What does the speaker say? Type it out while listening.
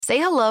Say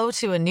hello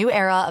to a new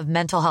era of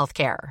mental health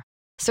care.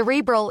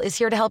 Cerebral is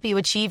here to help you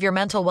achieve your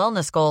mental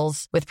wellness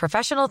goals with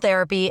professional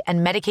therapy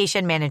and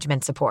medication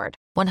management support.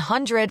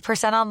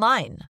 100%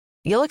 online.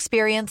 You'll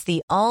experience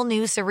the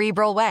all-new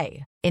Cerebral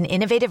Way, an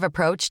innovative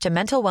approach to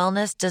mental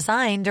wellness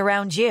designed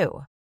around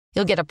you.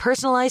 You'll get a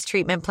personalized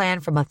treatment plan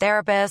from a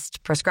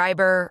therapist,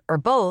 prescriber, or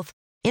both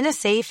in a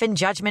safe and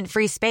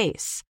judgment-free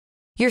space.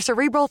 Your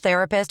Cerebral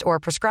therapist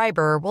or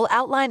prescriber will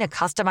outline a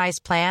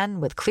customized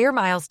plan with clear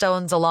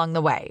milestones along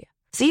the way,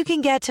 so you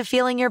can get to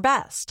feeling your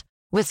best.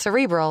 With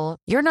Cerebral,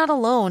 you're not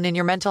alone in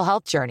your mental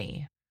health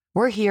journey.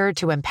 We're here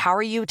to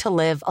empower you to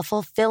live a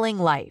fulfilling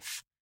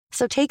life.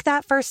 So take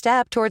that first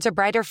step towards a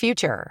brighter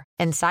future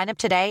and sign up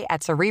today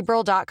at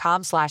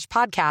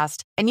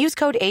Cerebral.com/podcast and use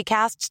code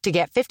ACAST to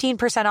get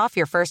 15% off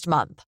your first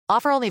month.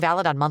 Offer only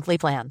valid on monthly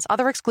plans.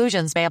 Other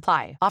exclusions may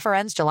apply. Offer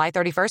ends July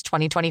 31st,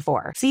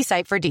 2024. See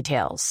site for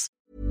details.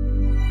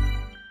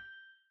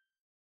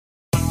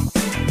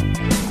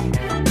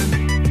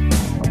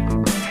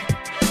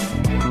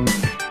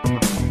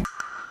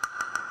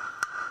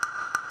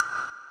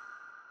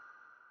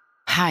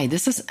 Hi,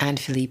 this is Anne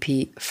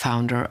Filippi,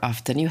 founder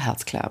of the New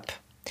Health Club.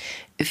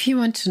 If you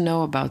want to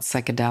know about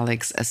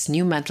psychedelics as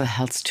new mental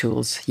health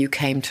tools, you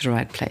came to the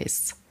right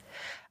place.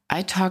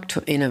 I talk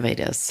to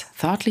innovators,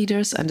 thought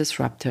leaders, and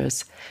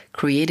disruptors,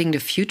 creating the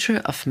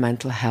future of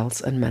mental health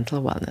and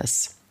mental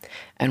wellness.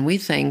 And we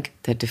think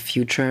that the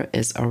future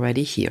is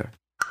already here.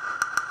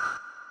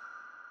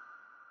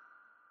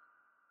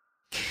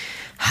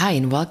 Hi,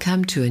 and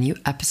welcome to a new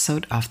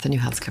episode of the New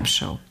Health Club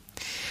show.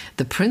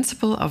 The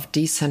principle of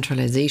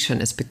decentralization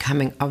is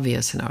becoming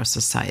obvious in our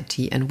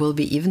society and will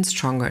be even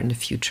stronger in the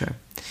future.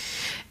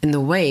 In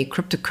the way,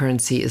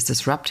 cryptocurrency is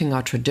disrupting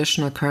our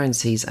traditional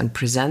currencies and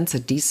presents a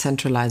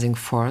decentralizing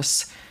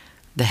force,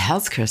 the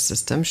healthcare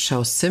system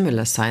shows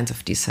similar signs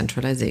of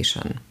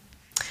decentralization.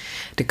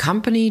 The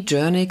company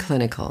Journey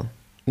Clinical,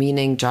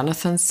 meaning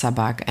Jonathan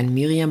Sabak and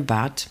Miriam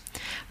Barth,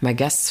 my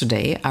guests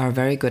today, are a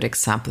very good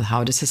example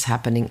how this is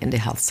happening in the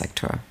health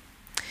sector.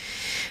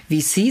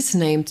 VCs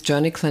named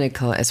Journey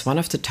Clinical as one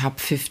of the top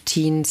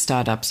 15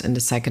 startups in the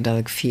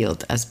psychedelic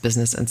field, as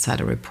Business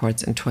Insider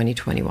reports in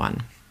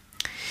 2021.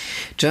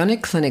 Journey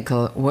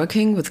Clinical,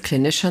 working with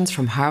clinicians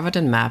from Harvard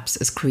and MAPS,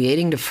 is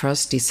creating the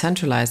first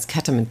decentralized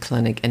ketamine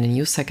clinic in a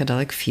new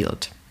psychedelic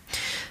field.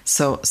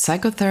 So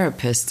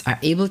psychotherapists are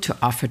able to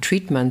offer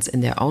treatments in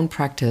their own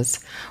practice,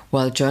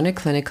 while Journey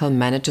Clinical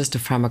manages the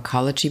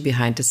pharmacology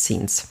behind the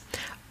scenes,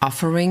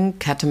 offering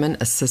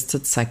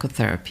ketamine-assisted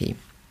psychotherapy.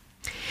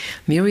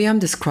 Miriam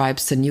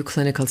describes the new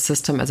clinical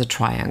system as a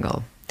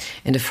triangle.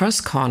 In the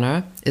first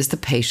corner is the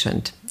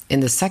patient. In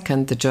the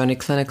second, the Journey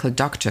Clinical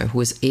doctor who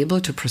is able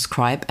to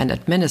prescribe and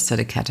administer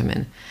the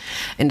ketamine.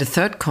 In the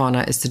third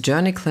corner is the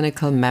Journey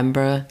Clinical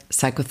member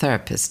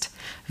psychotherapist,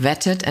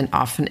 vetted and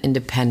often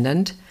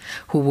independent,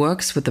 who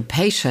works with the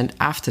patient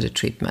after the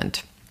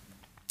treatment.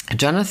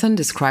 Jonathan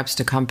describes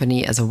the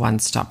company as a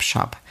one-stop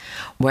shop,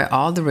 where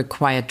all the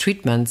required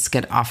treatments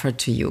get offered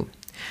to you.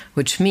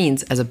 Which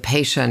means, as a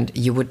patient,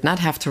 you would not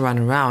have to run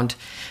around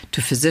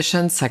to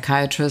physicians,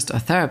 psychiatrists, or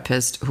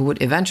therapists who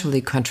would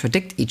eventually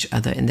contradict each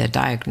other in their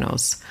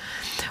diagnosis,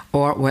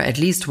 or where at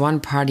least one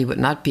party would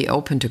not be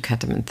open to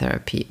ketamine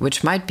therapy,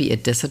 which might be a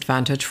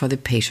disadvantage for the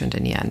patient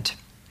in the end.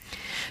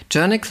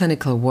 Journey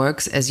Clinical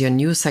works as your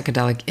new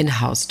psychedelic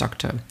in-house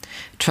doctor,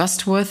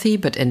 trustworthy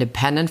but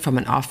independent from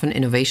an often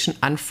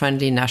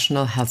innovation-unfriendly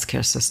national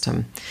healthcare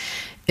system,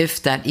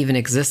 if that even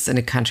exists in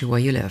the country where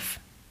you live.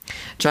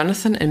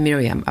 Jonathan and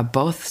Miriam are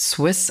both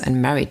Swiss and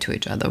married to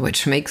each other,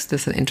 which makes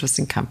this an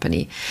interesting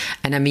company.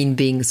 And I mean,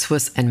 being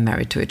Swiss and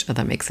married to each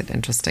other makes it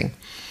interesting.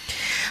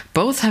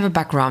 Both have a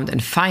background in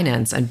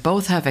finance and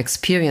both have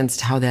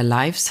experienced how their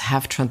lives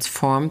have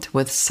transformed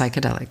with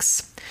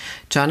psychedelics.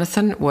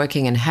 Jonathan,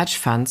 working in hedge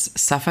funds,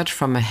 suffered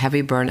from a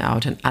heavy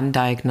burnout and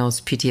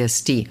undiagnosed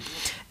PTSD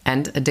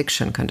and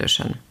addiction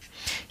condition.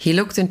 He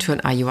looked into an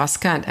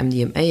ayahuasca and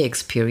MDMA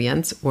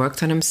experience,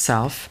 worked on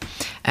himself,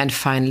 and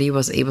finally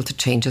was able to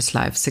change his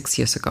life 6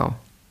 years ago.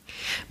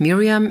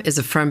 Miriam is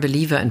a firm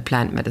believer in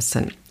plant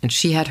medicine, and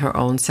she had her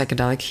own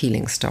psychedelic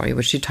healing story,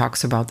 which she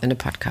talks about in the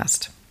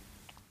podcast.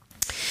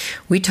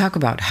 We talk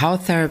about how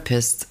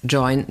therapists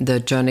join the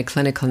Journey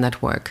Clinical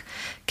Network,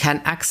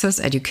 can access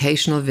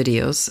educational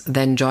videos,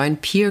 then join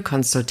peer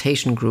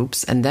consultation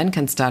groups, and then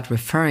can start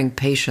referring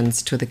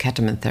patients to the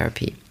ketamine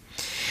therapy.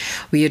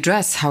 We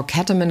address how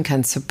ketamine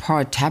can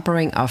support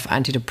tapering of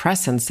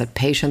antidepressants that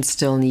patients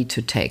still need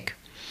to take,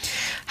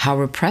 how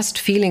repressed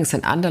feelings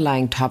and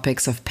underlying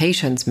topics of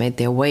patients made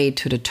their way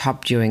to the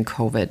top during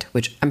COVID,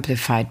 which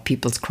amplified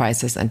people's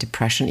crisis and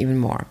depression even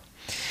more,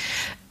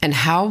 and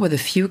how, with a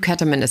few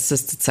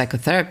ketamine-assisted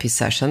psychotherapy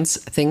sessions,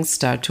 things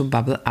start to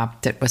bubble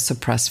up that were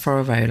suppressed for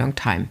a very long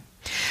time.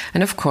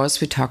 And of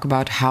course, we talk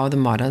about how the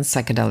modern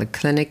psychedelic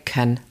clinic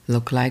can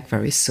look like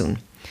very soon.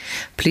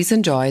 Please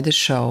enjoy the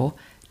show,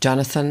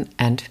 Jonathan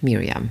and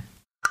Miriam.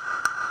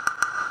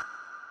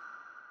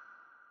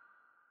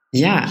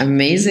 Yeah,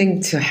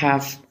 amazing to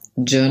have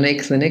Journey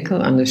Clinical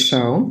on the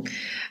show.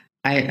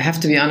 I have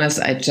to be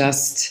honest, I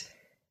just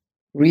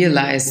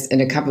realized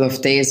in a couple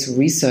of days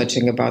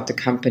researching about the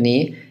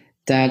company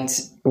that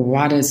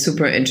what a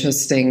super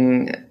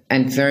interesting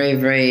and very,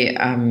 very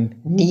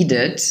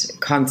needed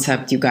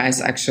concept you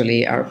guys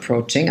actually are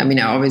approaching. I mean,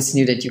 I always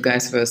knew that you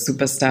guys were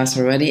superstars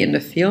already in the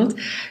field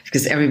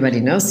because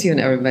everybody knows you and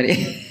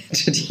everybody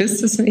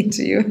introduces me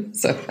to you.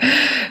 So,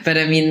 but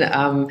I mean,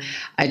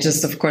 I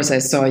just, of course, I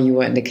saw you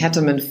were in the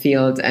ketamine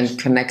field and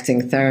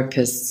connecting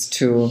therapists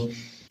to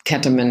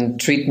ketamine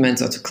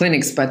treatments or to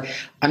clinics. But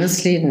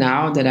honestly,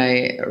 now that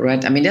I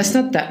read, I mean, there's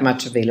not that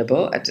much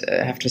available,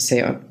 I have to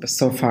say,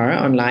 so far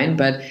online.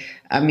 But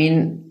I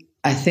mean,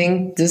 I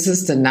think this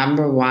is the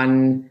number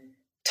one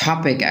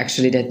topic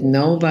actually that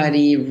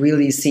nobody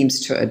really seems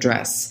to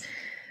address.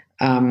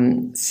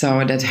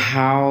 So that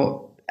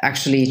how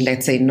actually,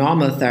 let's say,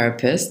 normal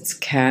therapists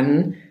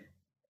can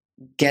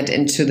get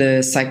into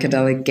the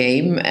psychedelic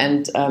game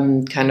and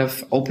kind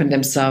of open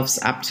themselves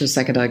up to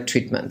psychedelic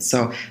treatment.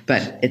 So,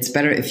 but it's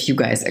better if you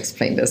guys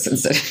explain this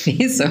instead of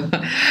me. So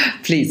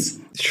please.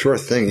 Sure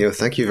thing.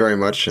 Thank you very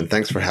much. And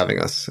thanks for having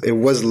us. It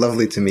was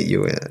lovely to meet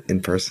you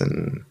in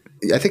person.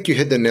 I think you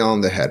hit the nail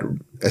on the head.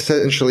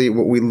 Essentially,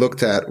 what we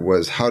looked at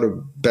was how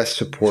to best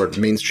support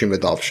mainstream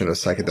adoption of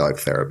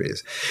psychedelic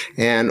therapies.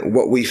 And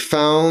what we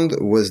found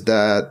was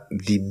that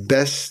the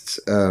best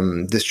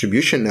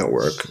distribution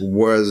network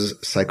was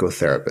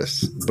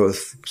psychotherapists,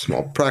 both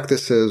small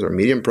practices or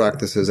medium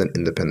practices and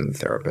independent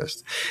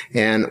therapists.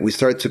 And we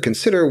started to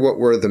consider what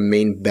were the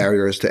main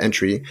barriers to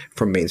entry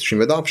for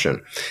mainstream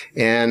adoption.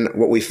 And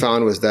what we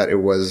found was that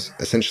it was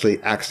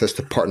essentially access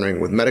to partnering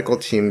with medical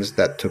teams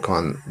that took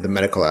on the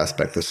medical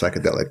aspect of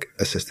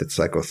psychedelic-assisted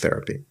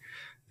psychotherapy.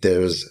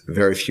 There's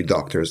very few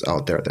doctors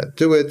out there that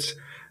do it,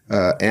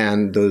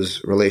 and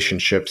those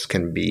relationships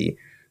can be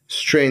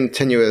strained,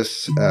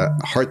 tenuous,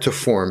 hard to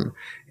form,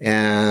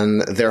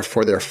 and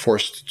therefore they're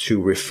forced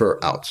to refer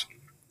out.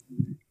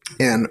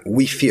 And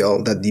we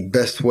feel that the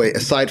best way,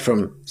 aside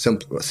from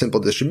simple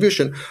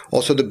distribution,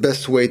 also the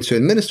best way to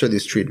administer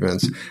these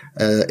treatments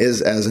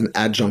is as an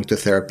adjunct to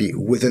therapy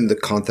within the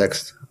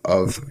context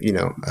of,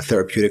 a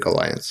therapeutic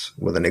alliance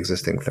with an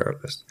existing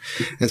therapist.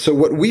 And so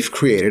what we've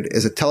created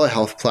is a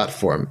telehealth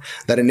platform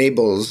that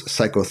enables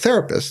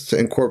psychotherapists to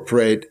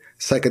incorporate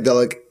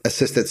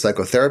psychedelic-assisted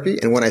psychotherapy.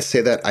 And when I say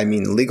that, I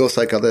mean legal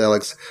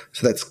psychedelics.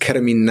 So that's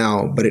ketamine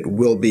now, but it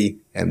will be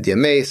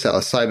MDMA,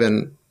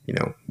 psilocybin,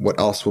 what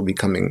else will be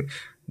coming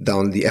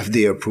down the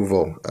FDA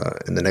approval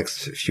in the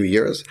next few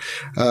years.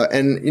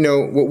 And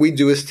what we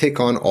do is take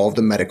on all of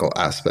the medical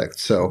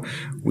aspects. So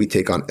we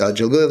take on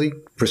eligibility,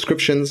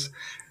 prescriptions,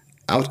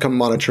 outcome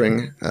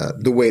monitoring.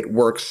 The way it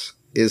works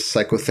is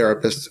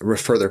psychotherapists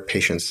refer their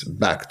patients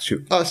back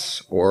to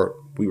us, or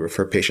we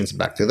refer patients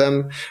back to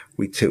them.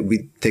 We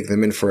take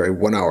them in for a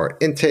 1-hour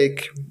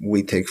intake.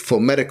 We take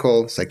full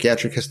medical,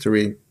 psychiatric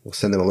history. We'll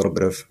send them a little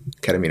bit of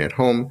ketamine at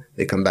home.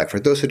 They come back for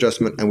dose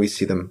adjustment, and we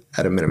see them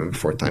at a minimum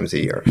 4 times a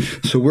year.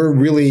 So we're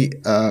really,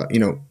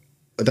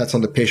 that's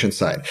on the patient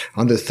side.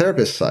 On the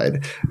therapist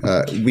side,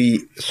 we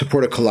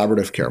support a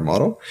collaborative care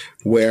model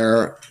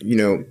where,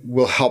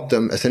 we'll help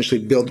them essentially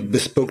build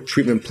bespoke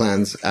treatment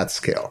plans at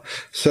scale.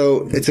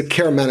 So it's a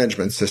care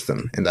management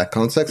system in that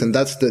context, and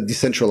that's the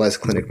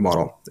decentralized clinic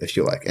model, if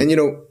you like. And,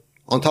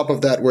 on top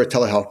of that, we're a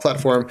telehealth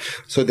platform,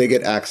 so they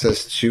get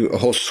access to a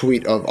whole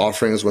suite of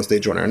offerings once they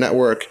join our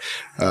network.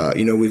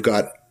 We've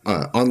got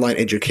online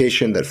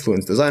education that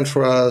Fluent's designed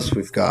for us.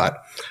 We've got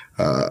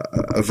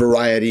a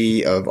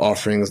variety of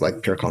offerings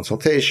like peer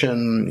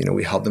consultation.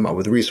 We help them out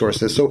with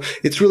resources. So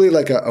it's really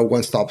like a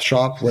one-stop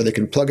shop where they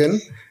can plug in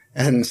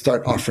and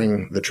start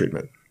offering the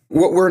treatment.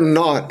 What we're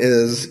not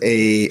is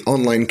a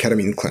online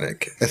ketamine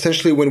clinic.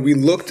 Essentially, when we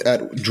looked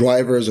at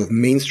drivers of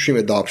mainstream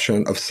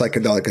adoption of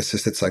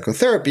psychedelic-assisted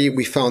psychotherapy,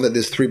 we found that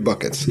there's 3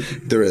 buckets.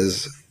 There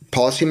is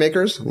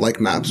policymakers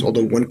like MAPS,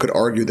 although one could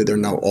argue that they're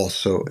now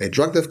also a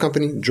drug dev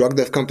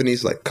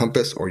companies like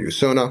Compass or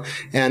Usona,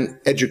 and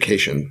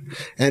education.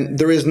 And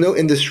there is no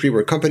industry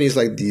where companies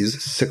like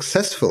these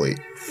successfully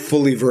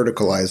fully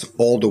verticalize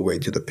all the way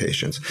to the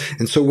patients.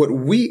 And so what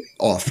we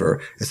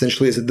offer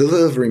essentially is a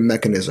delivery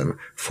mechanism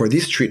for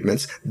these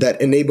treatments that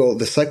enable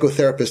the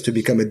psychotherapist to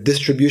become a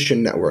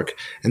distribution network,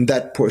 and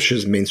that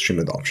pushes mainstream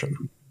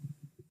adoption.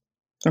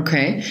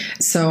 Okay.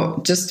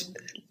 So just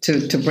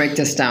to break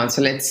this down.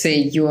 So let's say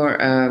you're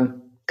a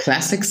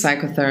classic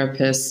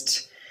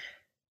psychotherapist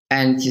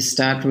and you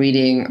start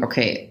reading,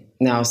 okay,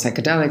 now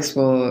psychedelics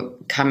will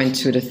come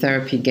into the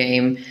therapy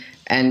game,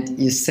 and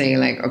you say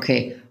like,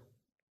 okay,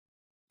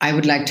 I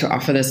would like to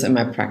offer this in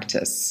my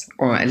practice,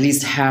 or at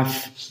least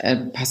have a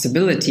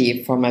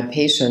possibility for my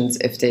patients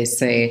if they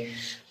say,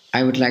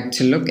 I would like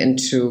to look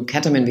into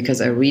ketamine because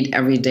I read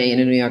every day in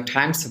the New York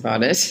Times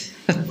about it,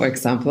 for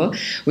example,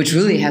 which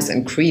really has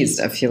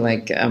increased, I feel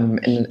like,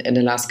 in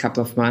the last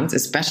couple of months,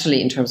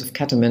 especially in terms of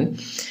ketamine.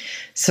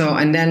 So,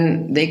 and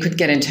then they could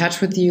get in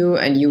touch with you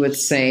and you would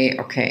say,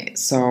 okay,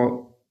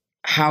 so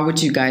how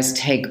would you guys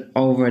take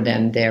over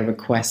then their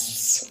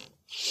requests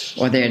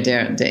or their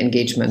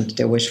engagement,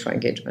 their wish for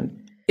engagement?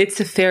 It's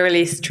a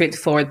fairly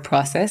straightforward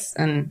process,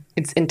 and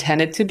it's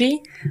intended to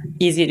be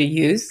easy to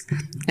use.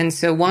 And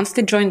so once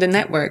they join the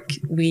network,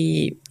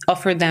 we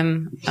offer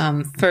them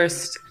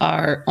first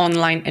our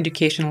online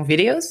educational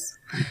videos.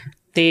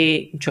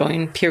 They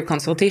join peer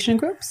consultation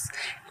groups,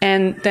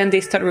 and then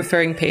they start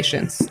referring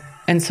patients.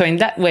 And so in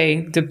that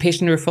way, the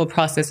patient referral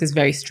process is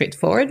very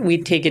straightforward.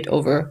 We take it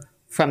over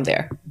from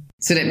there.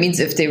 So that means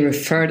if they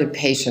refer the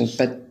patient,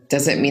 but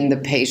does it mean the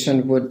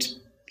patient would,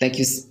 like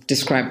you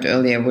described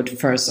earlier, would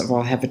first of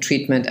all have a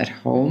treatment at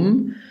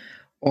home,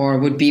 or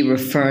would be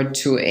referred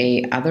to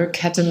a other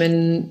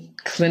ketamine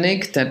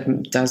clinic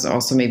that does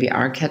also maybe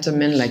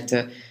R-ketamine, like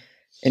the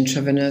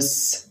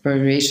intravenous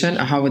variation?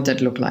 Or how would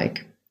that look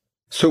like?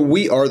 So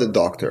we are the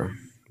doctor.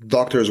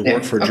 Doctors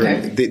work for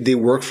Journey. They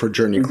work for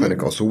Journey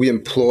Clinical. So we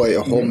employ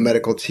a whole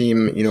medical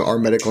team. Our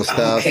medical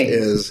staff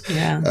is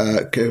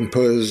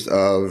composed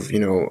of,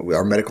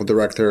 our medical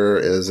director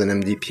is an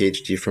MD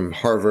PhD from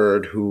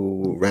Harvard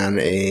who ran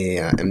a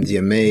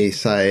MDMA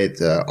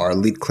site. Our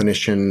lead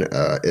clinician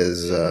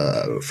is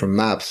from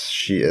MAPS.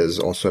 She is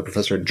also a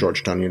professor at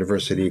Georgetown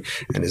University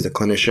and is the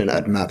clinician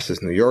at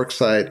MAPS's New York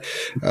site.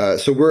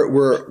 So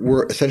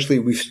we're essentially,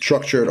 we've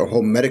structured a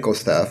whole medical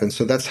staff. And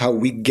so that's how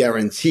we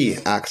guarantee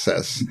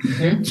access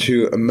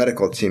to a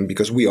medical team,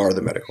 because we are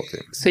the medical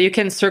team. So you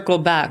can circle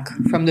back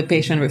from the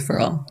patient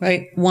referral,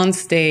 right?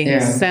 Once they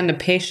send a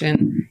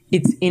patient,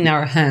 it's in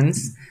our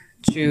hands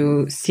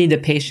to see the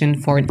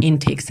patient for an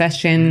intake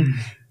session.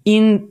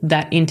 In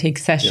that intake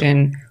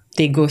session,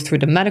 they go through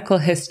the medical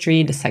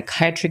history, the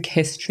psychiatric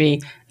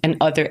history, and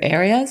other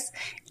areas.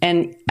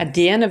 And at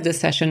the end of the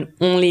session,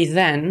 only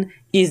then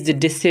is the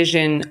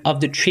decision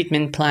of the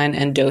treatment plan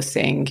and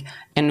dosing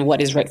and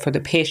what is right for the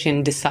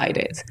patient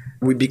decided.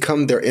 We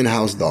become their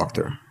in-house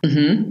doctor.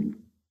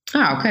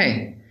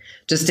 Okay.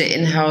 Just the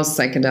in-house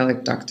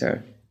psychedelic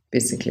doctor,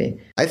 basically.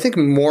 I think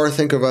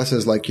of us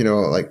as like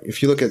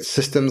if you look at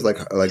systems like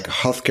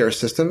healthcare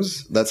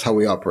systems, that's how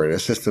we operate at a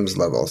systems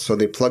level. So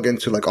they plug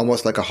into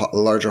almost like a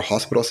larger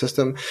hospital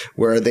system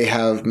where they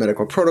have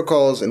medical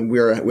protocols, and we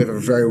have a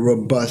very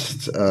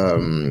robust,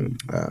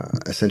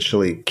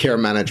 essentially care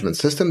management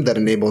system that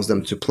enables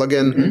them to plug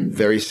in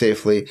very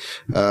safely,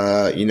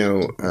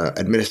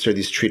 administer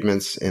these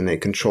treatments in a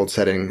controlled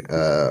setting,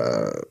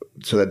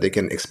 so that they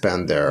can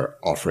expand their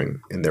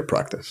offering in their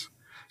practice.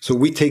 So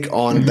we take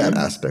on that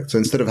aspect. So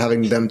instead of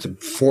having them to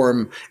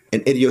form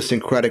an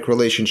idiosyncratic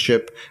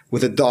relationship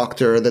with a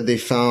doctor that they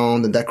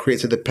found, and that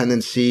creates a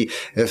dependency,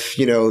 if,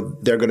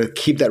 they're going to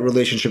keep that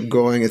relationship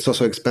going, it's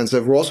also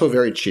expensive. We're also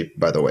very cheap,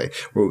 by the way.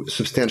 We're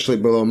substantially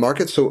below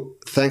market. So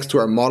thanks to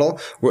our model,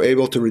 we're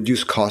able to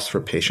reduce costs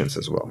for patients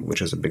as well,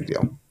 which is a big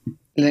deal.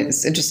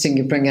 It's interesting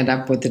you bring it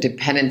up with the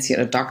dependency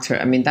on a doctor.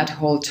 I mean, that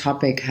whole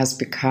topic has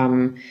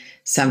become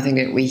something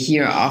that we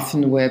hear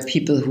often, where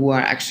people who are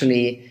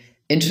actually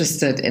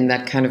interested in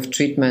that kind of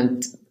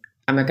treatment,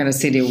 I'm not going to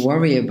say they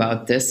worry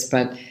about this,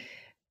 but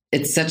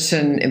it's such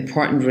an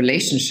important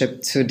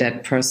relationship to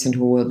that person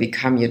who will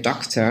become your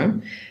doctor.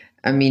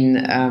 I mean,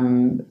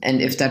 and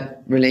if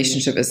that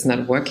relationship is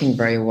not working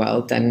very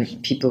well, then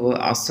people will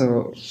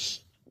also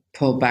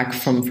pull back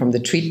from the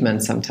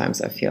treatment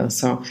sometimes, I feel.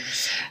 So,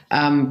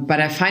 but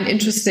I find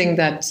interesting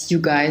that you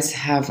guys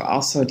have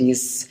also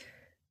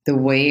the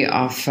way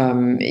of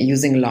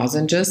using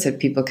lozenges that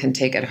people can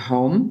take at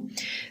home.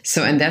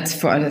 So, and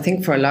that's I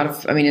think for a lot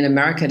of, in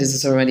America, this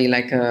is already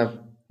like a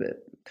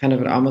kind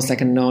of almost like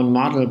a known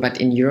model,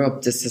 but in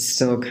Europe, this is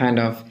still kind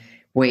of,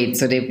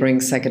 so they bring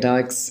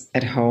psychedelics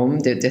at home,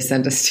 they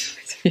send us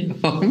to your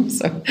home.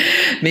 So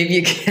maybe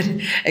you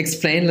can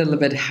explain a little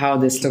bit how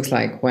this looks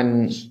like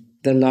when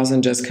the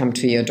lozenges come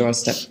to your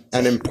doorstep.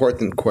 An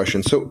important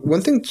question. So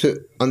one thing to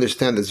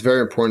understand that's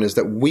very important is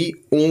that we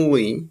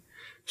only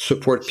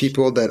support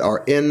people that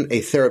are in a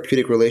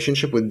therapeutic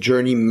relationship with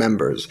Journey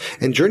members.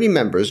 And Journey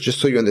members, just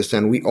so you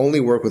understand, we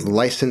only work with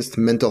licensed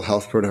mental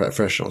health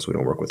professionals. We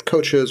don't work with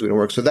coaches.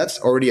 So that's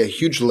already a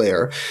huge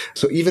layer.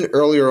 So even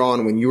earlier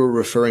on, when you were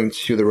referring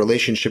to the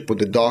relationship with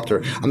the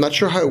doctor, I'm not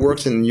sure how it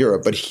works in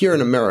Europe, but here in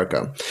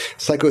America,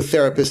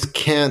 psychotherapists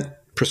can't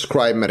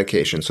prescribe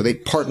medication. So they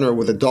partner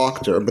with a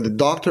doctor, but the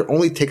doctor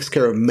only takes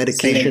care of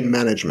medication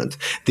management.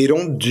 They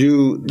don't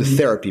do the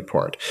therapy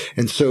part.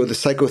 And so the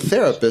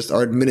psychotherapists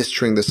are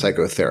administering the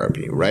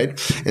psychotherapy, right?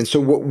 And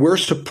so what we're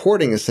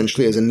supporting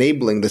essentially is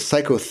enabling the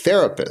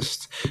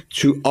psychotherapist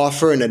to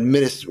offer and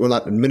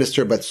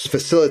but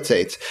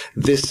facilitate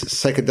this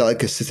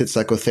psychedelic assisted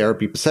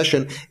psychotherapy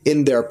session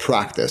in their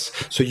practice.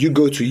 So you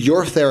go to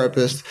your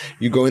therapist,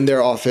 you go in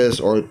their office,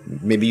 or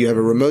maybe you have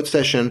a remote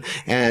session,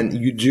 and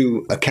you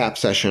do a CAP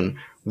session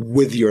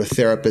with your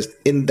therapist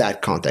in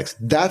that context.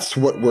 That's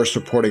what we're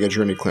supporting at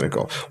Journey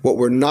Clinical. What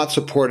we're not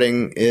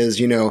supporting is,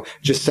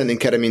 just sending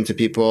ketamine to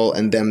people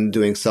and them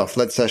doing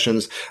self-led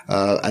sessions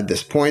at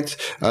this point.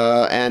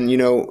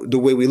 The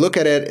way we look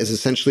at it is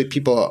essentially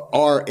people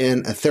are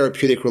in a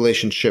therapeutic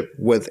relationship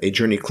with a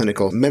Journey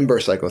Clinical member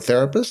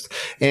psychotherapist,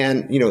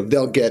 and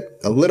they'll get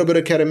a little bit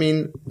of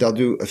ketamine, they'll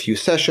do a few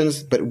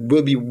sessions, but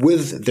we'll be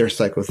with their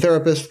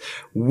psychotherapist.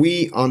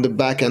 We, on the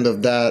back end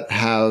of that,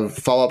 have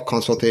follow-up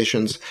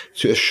consultations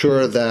to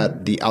assure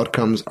that the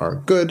outcomes are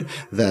good,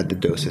 that the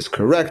dose is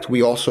correct.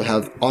 We also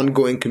have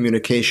ongoing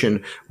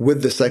communication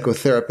with the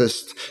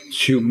psychotherapist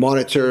to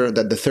monitor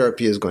that the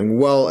therapy is going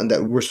well and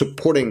that we're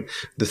supporting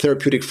the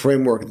therapeutic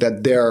framework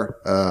that they're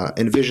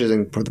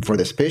envisioning for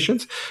this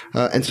patient.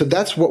 And so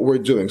that's what we're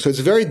doing. So it's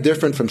very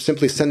different from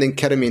simply sending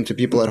ketamine to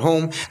people at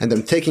home and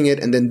them taking it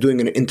and then doing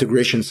an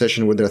integration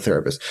session with their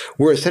therapist.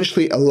 We're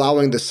essentially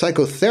allowing the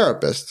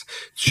psychotherapist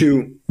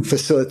to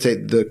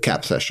facilitate the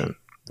CAP session.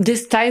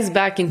 This ties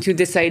back into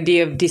this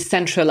idea of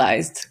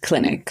decentralized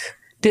clinic.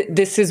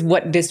 This is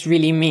what this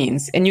really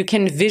means. And you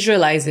can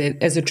visualize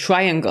it as a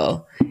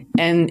triangle.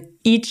 And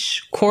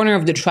each corner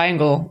of the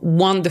triangle,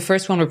 the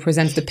first one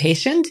represents the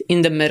patient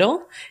in the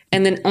middle.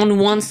 And then on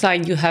one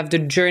side, you have the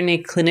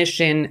journey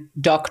clinician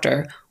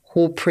doctor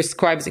who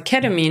prescribes the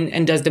ketamine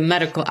and does the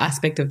medical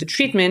aspect of the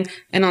treatment.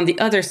 And on the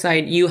other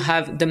side, you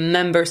have the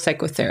member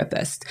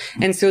psychotherapist.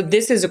 And so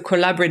this is a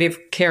collaborative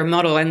care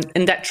model. And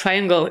that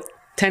triangle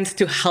tends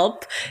to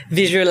help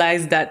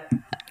visualize that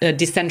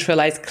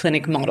decentralized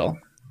clinic model.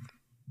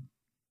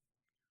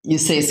 You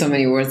say so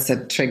many words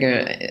that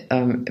trigger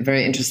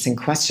very interesting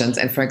questions.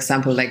 And for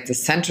example, like the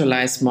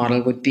centralized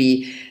model would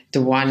be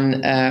the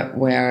one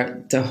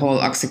where the whole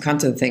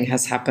OxyContin thing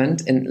has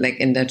happened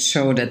in that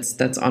show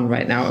that's on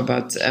right now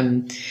about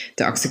the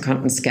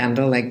OxyContin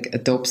scandal, like a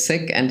dope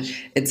sick. And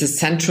it's a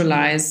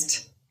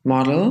centralized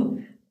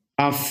model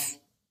of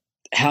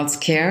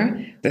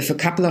healthcare with a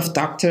couple of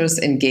doctors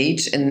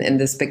engage in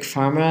this big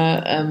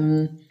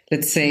pharma,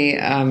 let's say,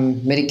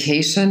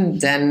 medication,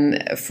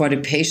 then for the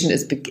patient,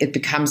 it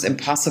becomes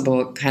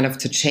impossible kind of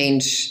to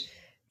change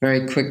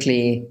very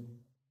quickly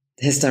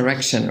his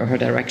direction or her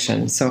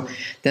direction. So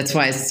that's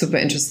why it's super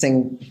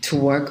interesting to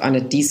work on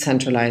a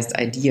decentralized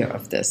idea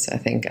of this, I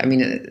think. I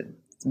mean,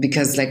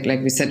 because like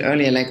we said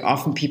earlier, like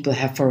often people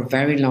have for a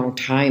very long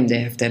time,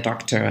 they have their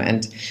doctor,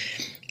 and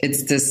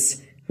it's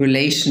this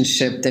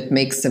relationship that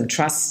makes them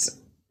trust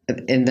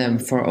in them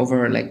for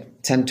over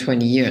like 10,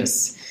 20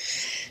 years.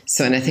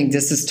 So, and I think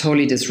this is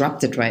totally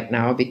disrupted right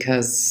now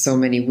because so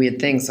many weird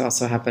things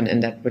also happen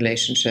in that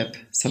relationship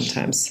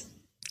sometimes.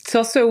 It's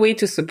also a way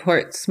to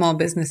support small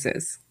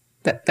businesses.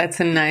 That's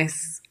a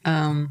nice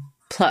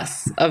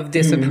plus of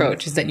this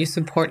approach, is that you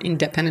support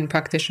independent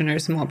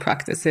practitioners, small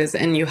practices,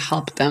 and you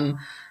help them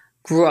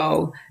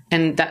grow.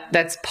 And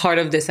that's part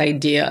of this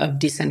idea of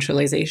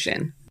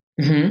decentralization.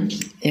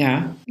 Mm-hmm.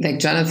 Yeah. Like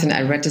Jonathan,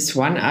 I read this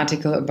one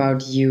article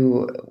about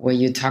you where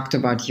you talked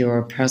about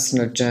your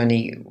personal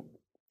journey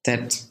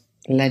that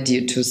led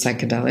you to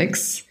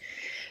psychedelics.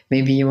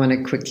 Maybe you want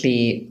to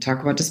quickly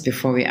talk about this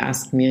before we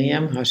ask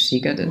Miriam how she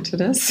got into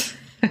this.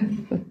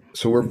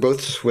 So we're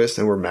both Swiss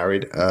and we're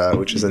married,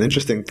 which is an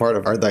interesting part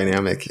of our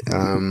dynamic.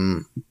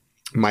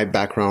 My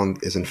background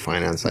is in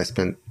finance. I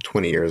spent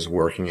 20 years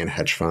working in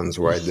hedge funds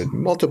where I did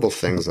multiple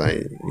things.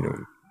 I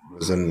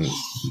was in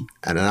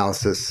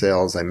analysis,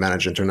 sales. I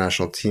managed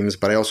international teams,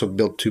 but I also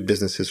built 2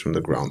 businesses from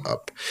the ground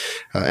up.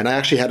 And I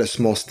actually had a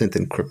small stint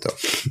in crypto.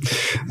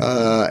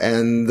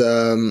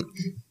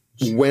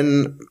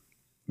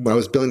 When I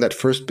was building that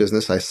first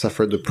business, I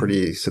suffered a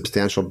pretty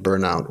substantial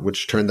burnout,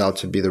 which turned out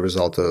to be the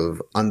result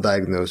of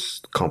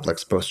undiagnosed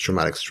complex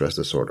post-traumatic stress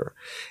disorder.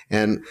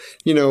 And,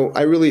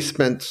 I really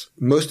spent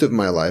most of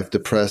my life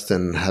depressed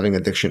and having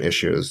addiction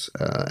issues.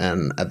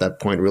 And at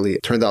that point, really,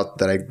 it turned out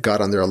that I got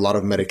under a lot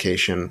of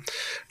medication,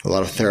 a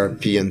lot of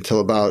therapy, until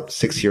about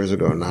 6 years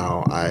ago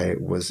now, I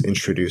was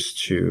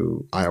introduced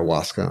to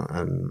ayahuasca.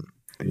 And,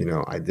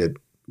 I did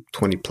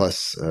 20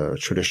 plus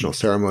traditional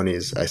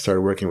ceremonies. I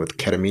started working with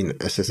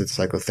ketamine assisted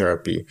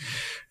psychotherapy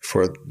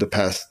for the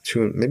past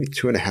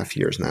 2.5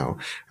 years now.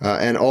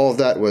 And all of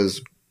that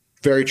was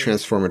very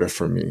transformative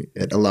for me.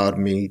 It allowed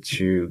me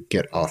to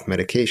get off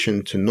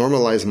medication, to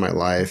normalize my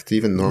life, to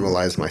even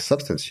normalize my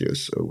substance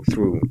use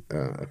through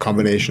a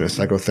combination of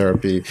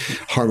psychotherapy,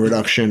 harm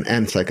reduction,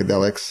 and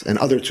psychedelics and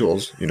other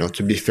tools.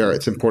 To be fair,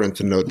 it's important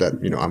to note that,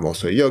 I'm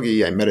also a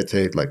yogi, I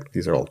meditate, like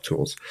these are all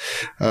tools.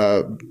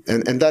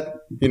 And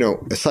that,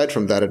 aside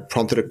from that, it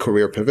prompted a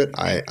career pivot.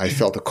 I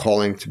felt a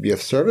calling to be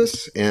of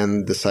service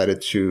and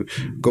decided to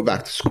go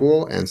back to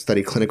school and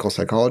study clinical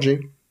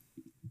psychology.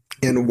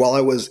 And while I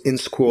was in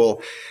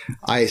school,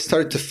 I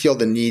started to feel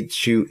the need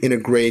to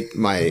integrate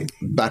my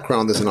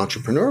background as an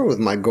entrepreneur with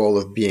my goal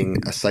of being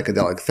a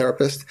psychedelic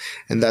therapist.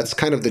 And that's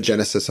kind of the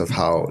genesis of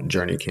how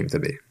Journey came to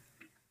be.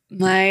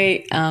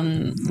 My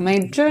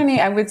journey,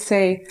 I would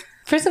say,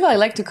 First of all, I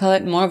like to call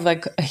it more of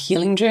like a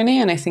healing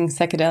journey, and I think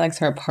psychedelics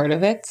are a part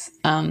of it.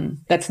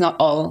 That's not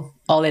all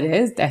it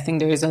is. I think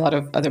there is a lot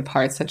of other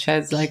parts, such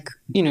as like,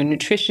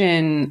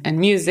 nutrition and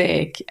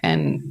music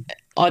and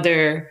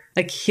other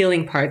like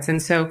healing parts.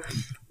 And so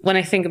when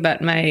I think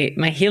about my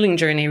healing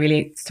journey,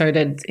 really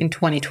started in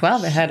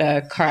 2012. I had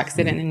a car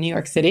accident in New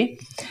York City,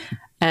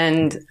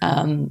 and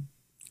the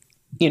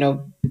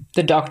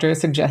doctor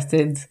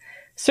suggested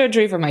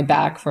surgery for my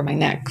back, for my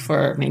neck,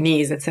 for my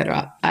knees,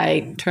 etc.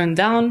 I turned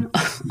down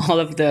all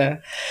of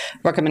the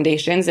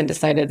recommendations and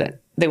decided that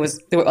there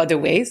were other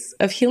ways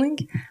of healing,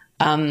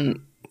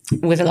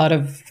 with a lot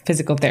of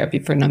physical therapy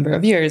for a number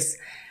of years,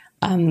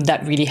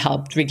 that really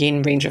helped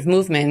regain range of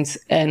movement.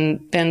 And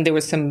then there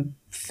was some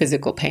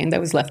physical pain that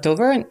was left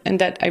over, and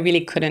that I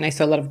really couldn't. I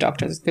saw a lot of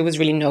doctors. There was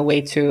really no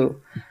way to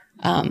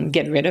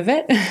get rid of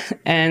it.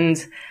 And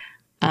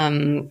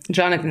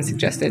Jonathan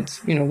suggested,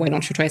 why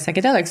don't you try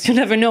psychedelics? You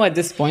never know at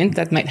this point,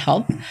 that might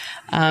help.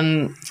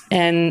 And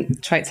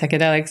tried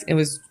psychedelics. It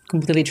was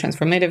completely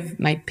transformative.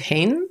 My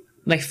pain,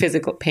 my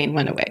physical pain,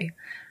 went away.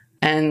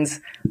 And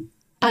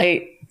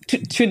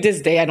to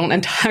this day, I don't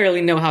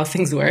entirely know how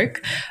things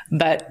work.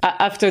 But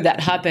after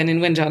that happened,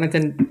 and when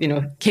Jonathan,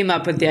 came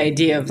up with the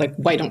idea of like,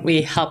 why don't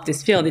we help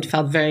this field? It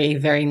felt very,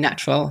 very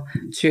natural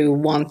to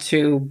want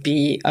to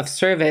be of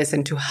service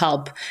and to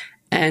help.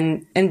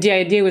 And the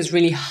idea was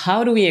really,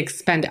 how do we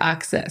expand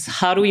access?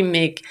 How do we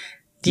make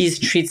these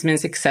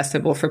treatments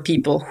accessible for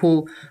people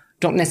who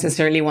don't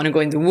necessarily want to go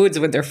in the woods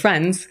with their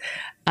friends,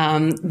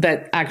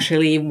 but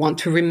actually want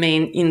to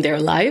remain in their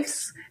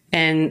lives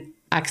and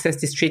access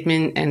this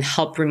treatment and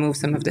help remove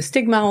some of the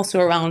stigma also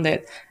around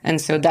it.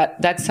 And so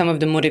that's some of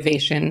the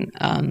motivation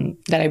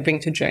that I bring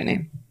to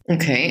Journey.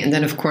 Okay. And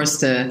then, of course,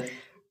 the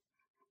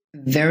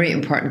very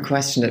important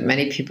question that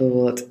many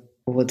people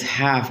would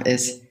have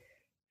is,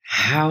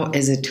 how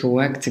is it to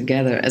work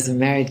together as a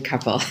married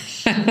couple?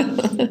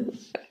 I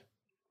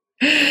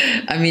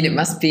mean, it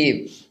must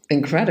be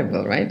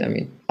incredible, right? I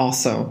mean,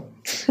 also.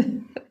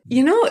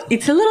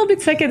 It's a little bit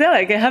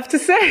psychedelic, I have to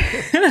say.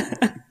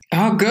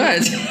 Oh,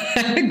 good.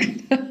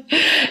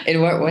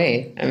 In what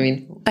way? I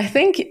mean, I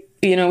think,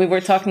 we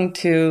were talking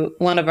to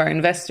one of our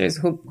investors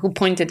who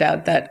pointed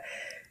out that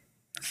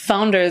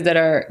founders that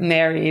are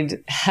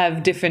married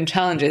have different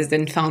challenges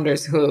than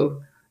founders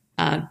who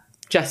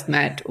just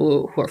met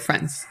or who are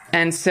friends.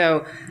 And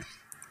so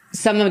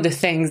some of the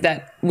things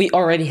that we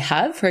already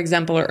have, for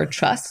example, are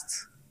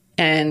trust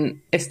and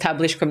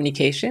established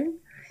communication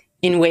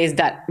in ways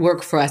that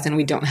work for us and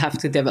we don't have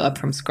to develop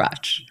from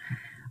scratch.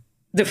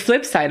 The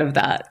flip side of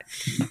that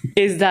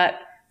is that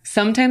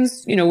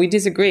sometimes, we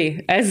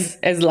disagree as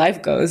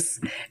life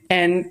goes.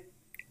 And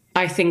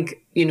I think,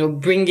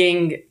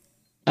 bringing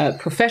a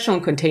professional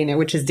container,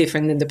 which is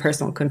different than the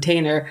personal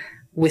container,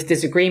 with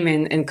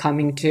disagreement and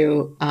coming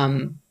to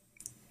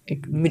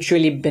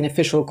mutually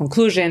beneficial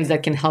conclusions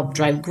that can help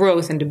drive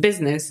growth in the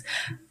business,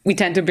 we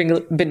tend to bring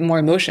a bit more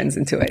emotions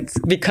into it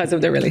because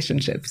of the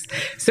relationships.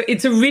 So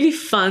it's a really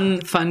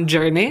fun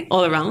journey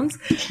all around.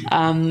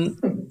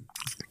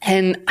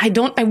 And I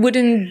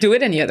wouldn't do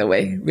it any other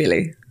way,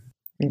 really.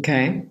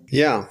 Okay.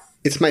 Yeah.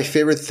 It's my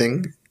favorite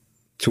thing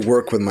to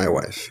work with my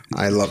wife.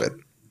 I love it.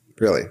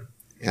 Really.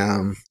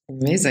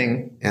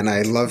 Amazing. And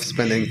I love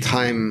spending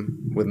time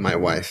with my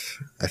wife.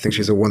 I think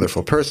she's a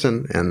wonderful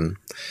person. And,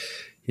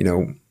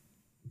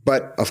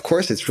 but of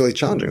course it's really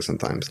challenging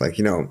sometimes. Like,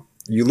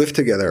 you live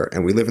together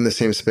and we live in the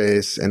same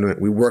space and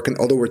we work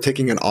although we're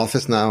taking an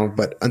office now,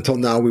 but until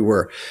now we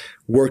were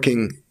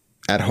working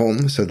at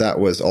home. So that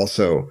was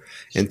also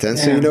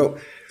intense. Yeah. So,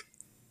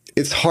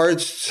 it's hard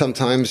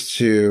sometimes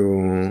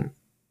to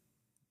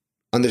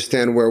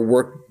understand where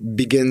work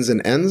begins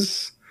and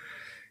ends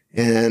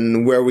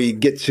and where we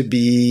get to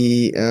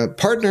be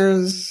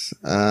partners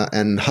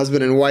and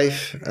husband and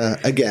wife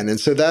again. And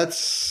so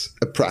that's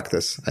a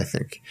practice, I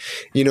think.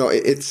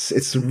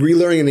 It's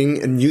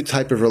relearning a new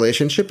type of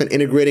relationship and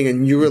integrating a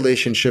new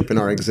relationship in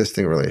our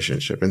existing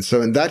relationship. And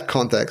so in that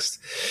context,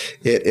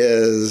 it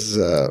is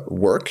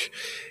work.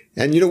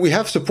 And, we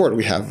have support.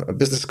 We have a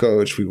business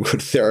coach. We go to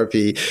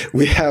therapy.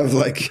 We have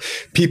like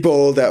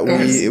people that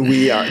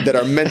that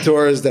are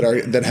mentors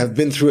that have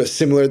been through a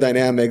similar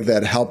dynamic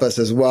that help us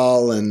as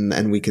well.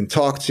 And we can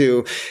talk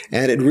to,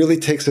 and it really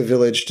takes a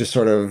village to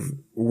sort of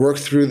work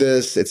through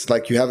this. It's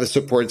like you have a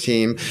support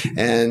team,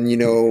 and,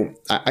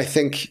 I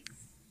think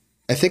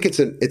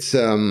it's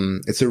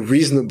a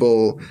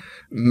reasonable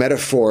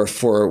metaphor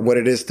for what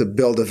it is to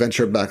build a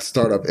venture-backed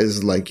startup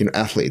is like,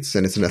 athletes,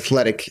 and it's an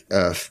athletic,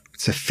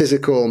 it's a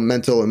physical,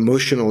 mental,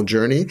 emotional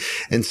journey.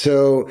 And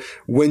so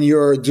when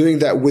you're doing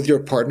that with your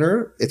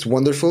partner, it's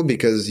wonderful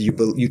because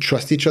you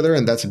trust each other,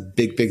 and that's a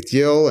big, big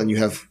deal. And you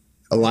have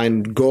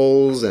aligned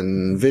goals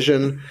and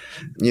vision,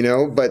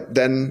 but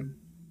then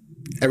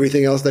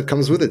everything else that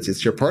comes with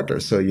it's your partner.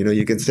 So,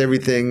 you can say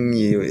everything,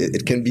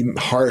 it can be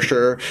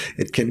harsher,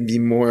 it can be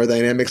more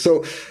dynamic.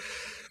 So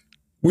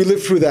we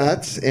live through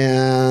that,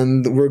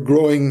 and we're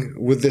growing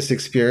with this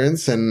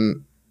experience.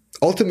 And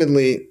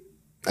ultimately,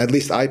 at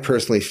least I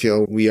personally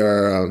feel we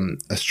are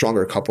a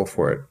stronger couple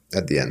for it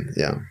at the end.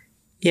 Yeah.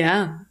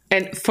 Yeah.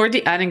 And for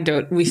the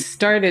anecdote, we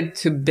started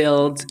to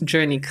build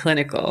Journey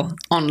Clinical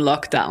on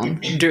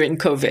lockdown during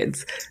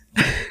COVID.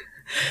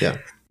 Yeah.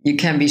 You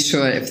can be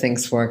sure if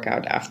things work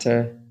out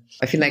after.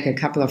 I feel like a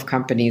couple of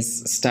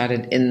companies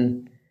started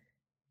in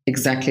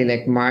exactly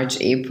like March,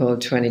 April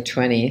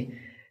 2020,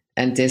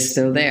 and they're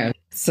still there.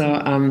 So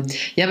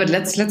yeah, but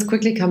let's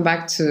quickly come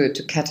back to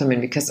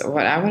ketamine, because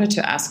what I wanted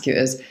to ask you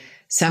is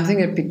something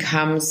that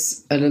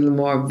becomes a little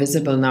more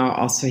visible now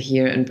also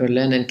here in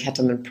Berlin in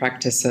ketamine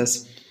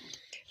practices,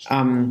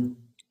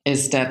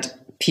 is that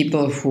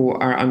people who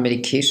are on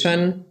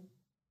medication,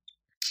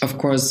 of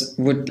course,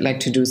 would like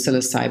to do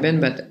psilocybin,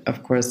 but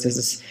of course this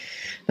is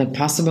not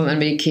possible on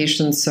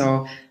medication.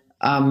 So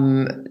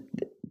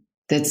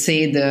let's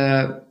say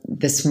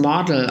this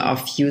model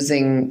of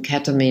using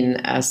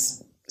ketamine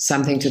as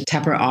something to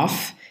taper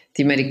off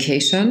the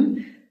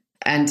medication,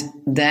 and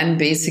then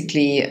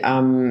basically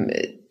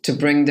to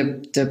bring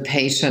the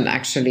patient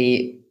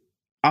actually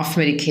off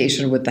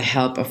medication with the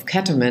help of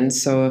ketamine.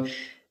 So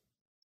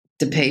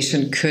the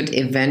patient could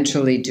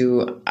eventually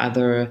do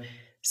other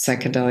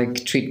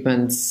psychedelic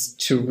treatments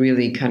to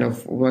really kind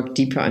of work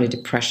deeper on the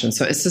depression.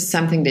 So is this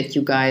something that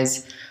you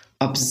guys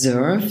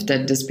observe,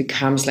 that this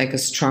becomes like a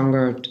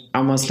stronger,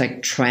 almost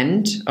like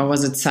trend? Or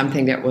was it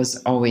something that was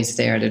always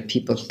there that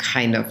people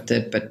kind of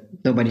did, but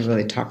nobody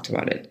really talked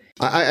about it?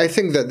 I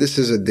think that this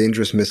is a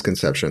dangerous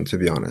misconception, to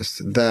be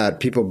honest, that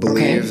people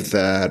believe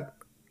that,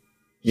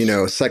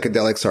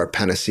 psychedelics are a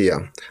panacea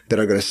that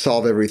are going to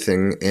solve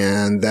everything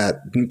and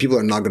that people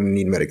are not going to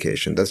need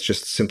medication. That's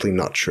just simply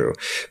not true.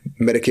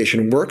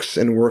 Medication works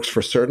and works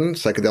for certain.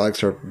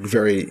 Psychedelics are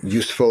very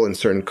useful in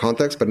certain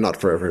contexts, but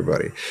not for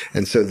everybody.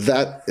 And so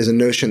that is a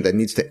notion that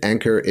needs to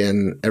anchor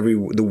in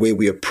the way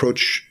we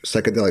approach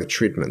psychedelic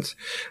treatments.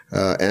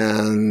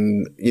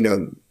 And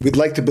we'd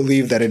like to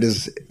believe that it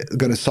is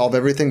going to solve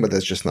everything, but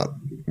that's just not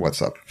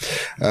what's up.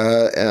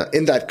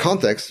 In that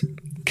context,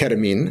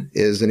 ketamine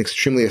is an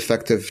extremely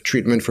effective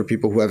treatment for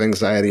people who have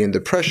anxiety and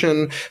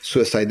depression,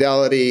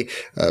 suicidality,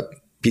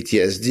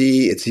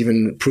 PTSD. It's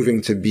even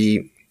proving to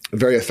be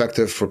very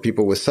effective for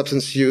people with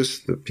substance use.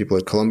 The people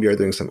at Columbia are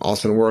doing some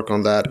awesome work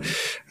on that.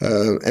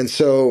 And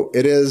so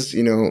it is,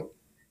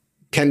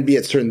 can be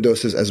at certain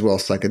doses as well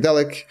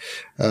psychedelic.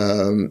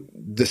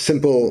 The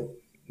simple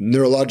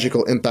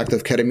neurological impact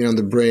of ketamine on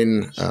the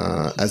brain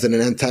as an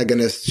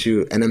antagonist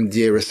to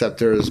NMDA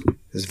receptors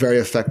is very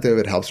effective.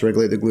 It helps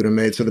regulate the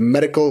glutamate. So the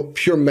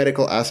pure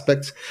medical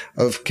aspect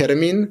of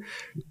ketamine,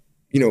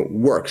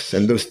 works.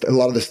 And a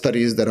lot of the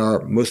studies that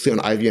are mostly on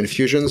IV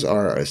infusions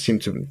seem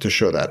to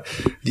show that.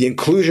 The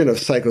inclusion of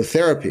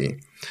psychotherapy,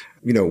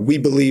 we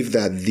believe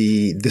that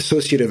the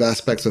dissociative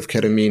aspects of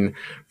ketamine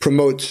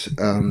promote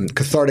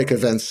cathartic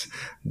events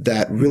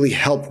that really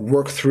help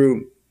work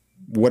through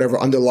whatever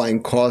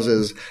underlying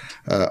causes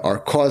are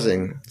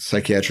causing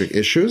psychiatric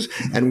issues,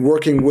 and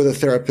working with a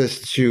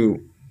therapist to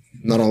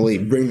not only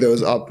bring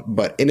those up,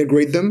 but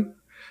integrate them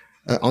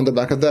on the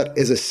back of that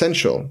is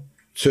essential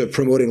to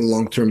promoting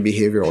long-term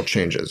behavioral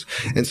changes.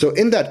 And so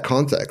in that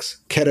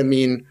context,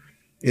 ketamine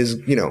is,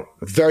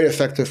 very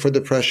effective for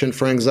depression,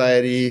 for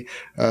anxiety,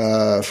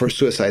 for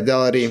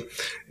suicidality.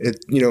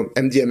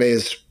 MDMA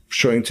is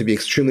showing to be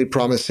extremely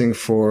promising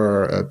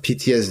for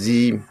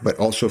PTSD, but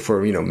also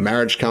for,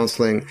 marriage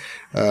counseling.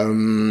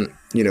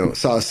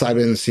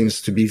 Psilocybin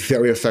seems to be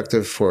very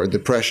effective for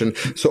depression.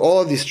 So all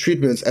of these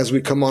treatments, as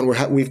we come on,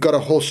 we've got a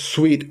whole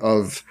suite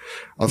of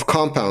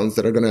compounds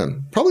that are going to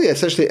probably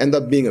essentially end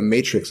up being a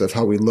matrix of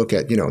how we look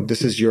at,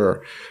 this is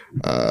your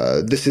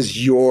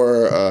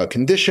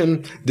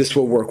condition. This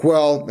will work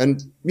well.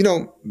 And,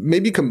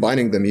 maybe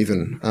combining them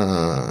even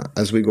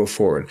as we go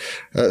forward.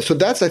 So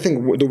that's, I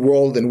think, the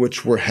world in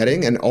which we're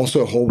heading, and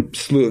also a whole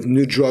slew of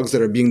new drugs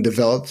that are being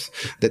developed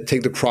that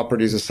take the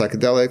properties of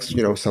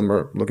psychedelics. Some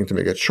are looking to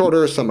make it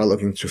shorter. Some are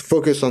looking to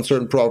focus on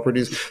certain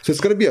properties. So it's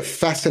going to be a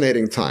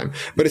fascinating time.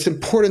 But it's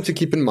important to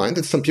keep in mind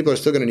that some people are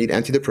still going to need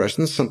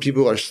antidepressants. Some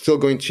people are still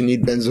going to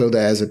need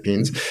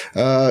benzodiazepines.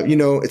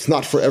 It's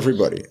not for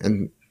everybody.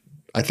 And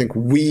I think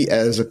we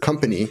as a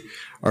company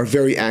are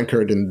very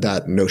anchored in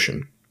that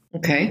notion.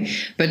 Okay.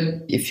 But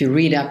if you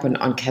read up on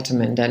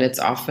ketamine, then it's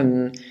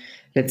often,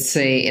 let's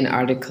say, in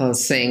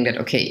articles saying that,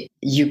 okay,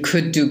 you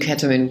could do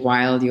ketamine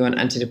while you're on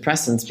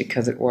antidepressants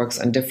because it works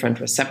on different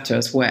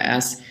receptors,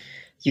 whereas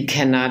you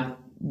cannot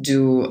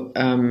do,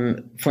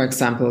 for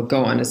example,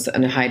 go on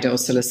a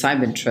high-dose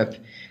psilocybin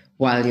trip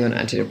while you're on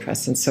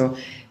antidepressants. So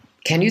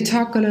can you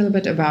talk a little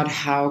bit about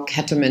how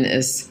ketamine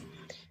is?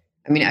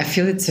 I mean, I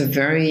feel it's a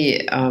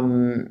very,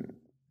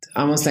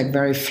 almost like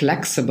very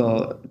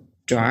flexible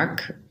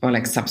drug, or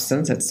like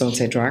substance. Let's don't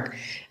say drug.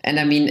 And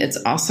I mean, it's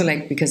also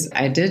like, because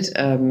I did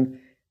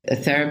a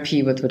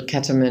therapy with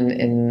ketamine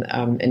in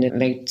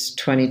late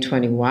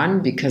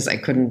 2021 because I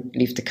couldn't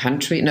leave the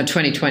country. No,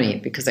 2020,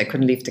 because I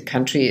couldn't leave the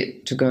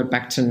country to go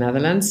back to the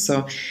Netherlands.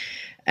 So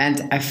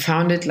And I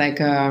found it like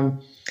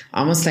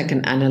almost like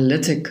an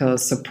analytical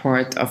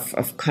support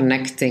of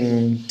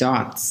connecting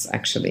dots,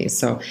 actually.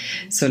 So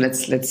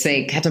let's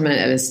say ketamine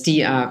and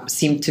LSD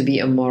seem to be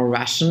a more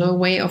rational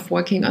way of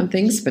working on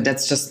things, but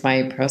that's just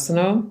my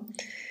personal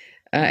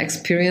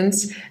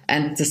experience.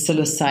 And the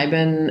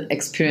psilocybin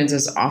experience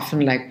is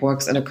often like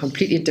works at a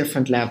completely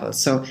different level.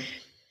 So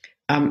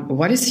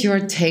what is your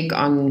take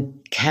on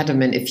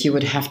ketamine if you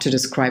would have to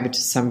describe it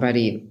to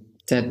somebody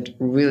that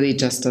really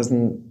just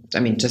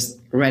just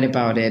read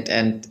about it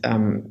and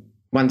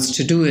wants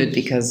to do it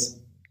because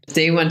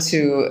they want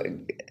to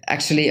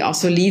actually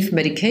also leave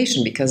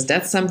medication, because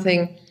that's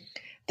something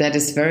that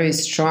is very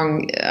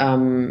strong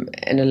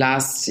in the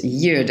last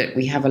year, that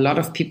we have a lot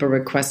of people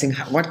requesting,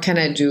 what can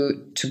I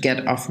do to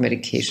get off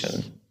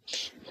medication?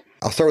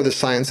 I'll start with the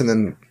science and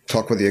then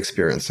talk with the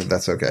experience, if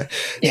that's okay.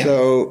 Yeah.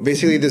 So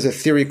basically, there's a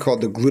theory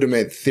called the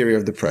glutamate theory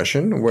of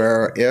depression,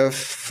 where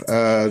if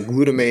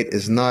glutamate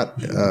is not,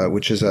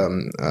 which is a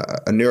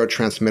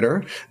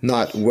neurotransmitter,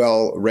 not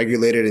well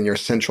regulated in your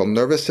central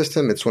nervous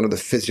system, it's one of the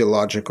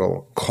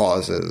physiological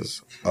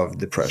causes of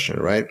depression,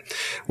 right?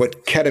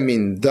 What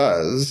ketamine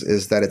does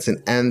is that it's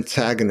an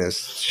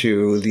antagonist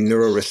to the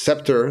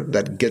neuroreceptor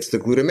that gets the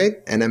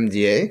glutamate,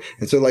 NMDA.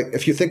 And so like,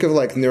 if you think of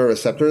like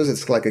neuroreceptors,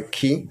 it's like a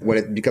key. When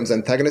it becomes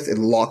antagonist, it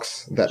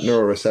locks that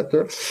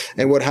neuroreceptor.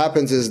 And what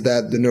happens is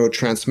that the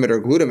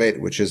neurotransmitter glutamate,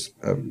 which is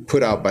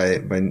put out by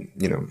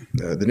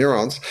the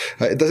neurons,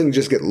 it doesn't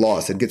just get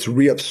lost, it gets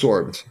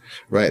reabsorbed,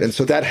 right? And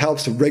so that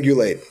helps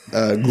regulate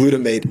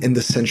glutamate in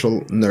the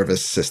central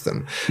nervous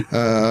system.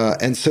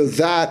 And so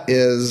that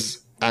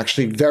is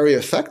actually very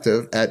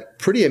effective at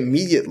pretty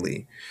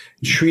immediately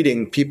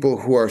treating people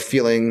who are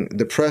feeling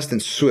depressed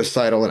and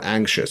suicidal and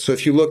anxious. So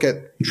if you look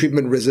at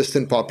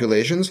treatment-resistant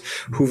populations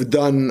who've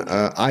done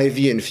IV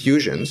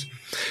infusions,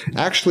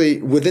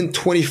 actually within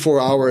 24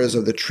 hours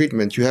of the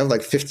treatment, you have like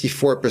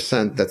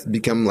 54% that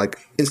become like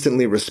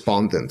instantly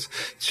respondent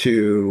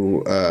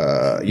to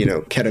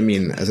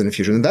ketamine as an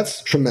infusion. And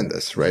that's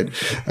tremendous, right?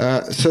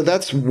 So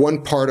that's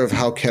one part of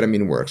how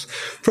ketamine works.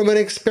 From an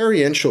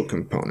experiential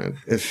component,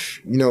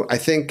 I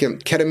think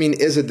ketamine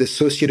is a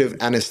dissociative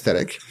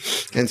anesthetic.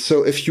 And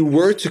so if you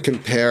were to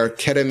compare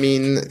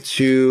ketamine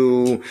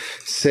to,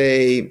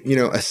 say,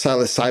 a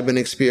psilocybin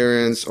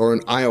experience or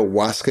an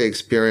ayahuasca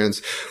experience,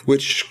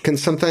 which can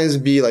sometimes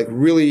be like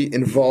really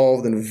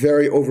involved and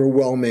very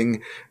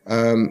overwhelming,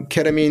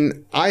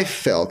 ketamine, I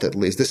felt, at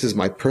least, this is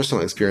my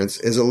personal experience,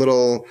 is a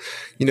little,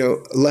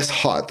 less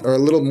hot or a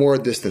little more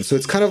distant. So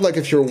it's kind of like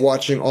if you're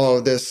watching all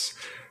of this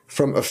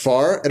from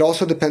afar. It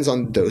also depends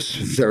on dose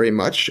very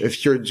much.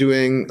 If you're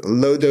doing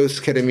low dose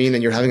ketamine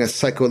and you're having a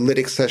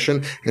psycholytic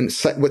session, and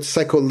what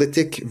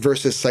psycholytic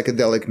versus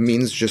psychedelic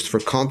means, just for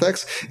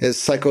context, is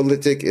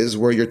psycholytic is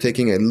where you're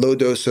taking a low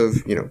dose of,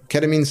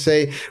 ketamine,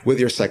 say, with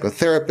your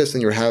psychotherapist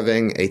and you're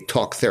having a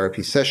talk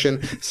therapy session.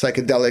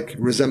 Psychedelic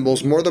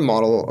resembles more the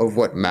model of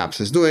what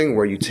MAPS is doing,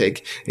 where you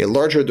take a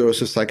larger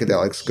dose of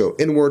psychedelics, go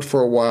inward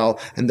for a while,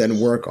 and then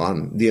work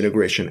on the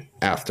integration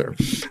after.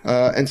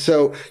 And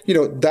so,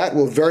 that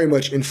will very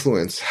much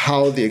influence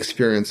how the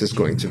experience is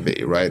going to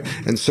be, right?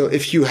 And so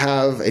if you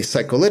have a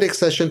psycholytic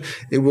session,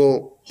 it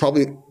will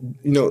probably,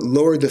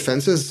 lower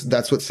defenses.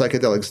 That's what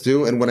psychedelics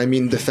do. And when I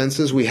mean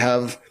defenses, we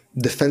have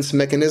defense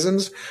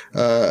mechanisms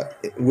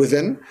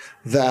within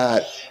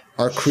that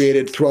are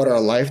created throughout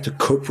our life to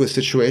cope with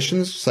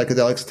situations.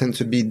 Psychedelics tend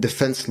to be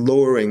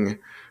defense-lowering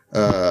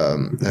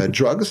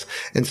drugs.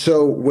 And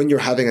so when you're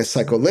having a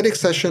psycholytic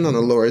session on a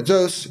lower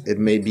dose, it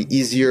may be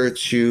easier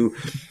to,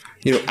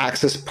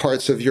 access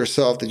parts of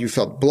yourself that you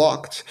felt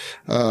blocked,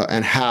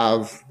 and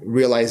have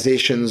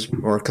realizations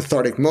or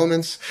cathartic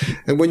moments.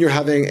 And when you're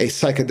having a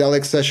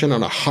psychedelic session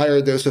on a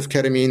higher dose of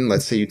ketamine,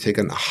 let's say you take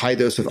a high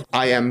dose of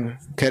IM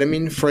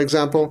ketamine, for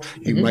example,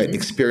 you might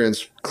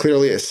experience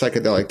clearly a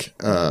psychedelic,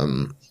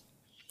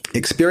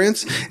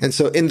 experience. And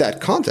so in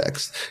that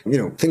context,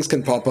 things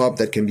can pop up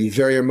that can be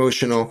very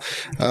emotional.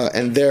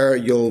 And there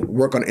you'll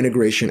work on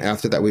integration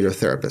after that with your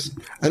therapist.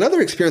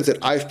 Another experience that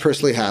I've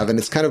personally have, and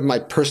it's kind of my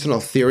personal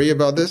theory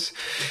about this,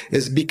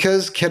 is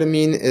because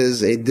ketamine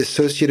is a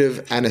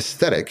dissociative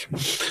anesthetic,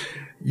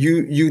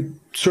 you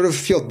sort of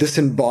feel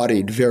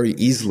disembodied very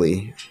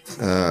easily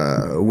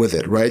with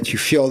it, right? You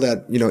feel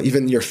that,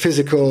 even your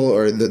physical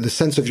or the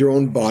sense of your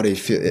own body,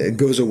 it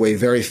goes away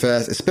very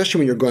fast, especially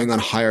when you're going on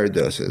higher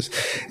doses.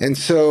 And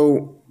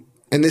so,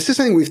 and this is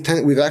something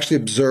we've actually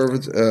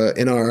observed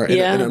in our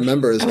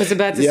members. I was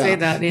about to say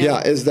that.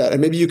 Yeah, is that, and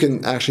maybe you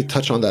can actually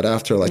touch on that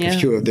after, like a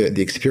few of the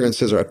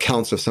experiences or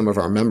accounts of some of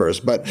our members.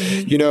 But,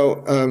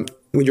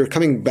 when you're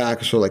coming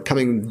back, so like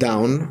coming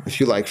down, if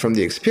you like, from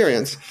the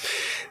experience,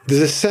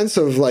 there's a sense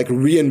of like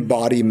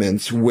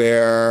re-embodiment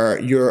where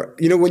you're,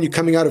 when you're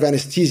coming out of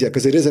anesthesia,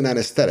 because it is an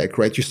anesthetic,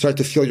 right? You start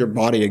to feel your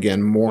body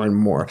again more and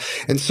more.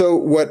 And so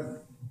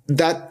what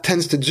that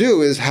tends to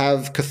do is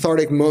have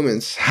cathartic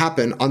moments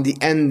happen on the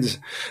end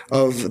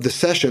of the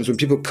sessions when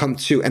people come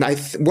to. And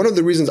one of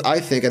the reasons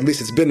I think, at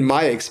least it's been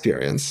my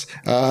experience,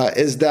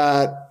 is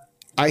that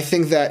I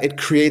think that it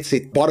creates a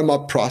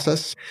bottom-up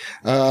process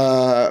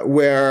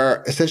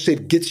where essentially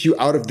it gets you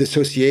out of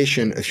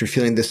dissociation if you're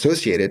feeling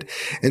dissociated.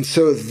 And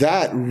so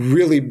that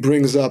really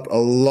brings up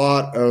a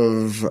lot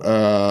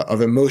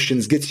of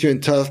emotions, gets you in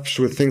touch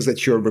with things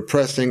that you're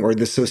repressing or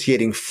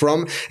dissociating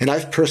from. And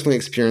I've personally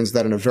experienced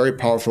that in a very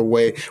powerful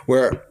way,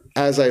 where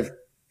as I've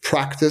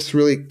practice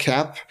really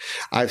CAP,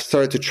 I've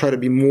started to try to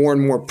be more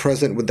and more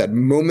present with that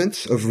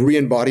moment of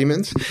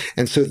re-embodiment.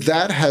 And so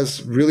that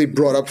has really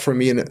brought up for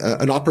me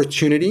an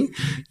opportunity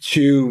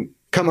to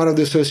come out of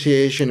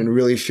dissociation and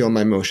really feel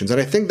my emotions.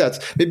 And I think that's,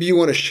 maybe you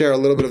want to share a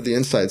little bit of the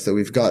insights that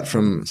we've got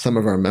from some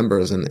of our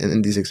members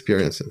in these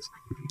experiences.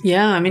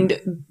 Yeah, I mean,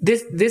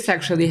 this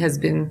actually has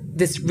been,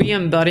 this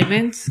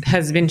re-embodiment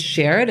has been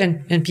shared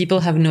and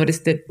people have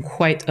noticed it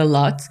quite a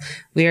lot,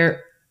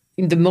 where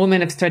in the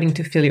moment of starting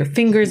to feel your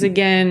fingers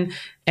again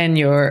and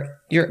your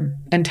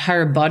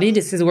entire body,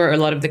 this is where a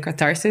lot of the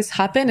catharsis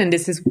happen. And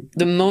this is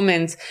the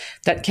moment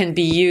that can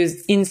be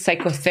used in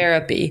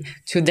psychotherapy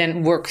to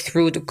then work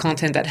through the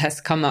content that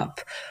has come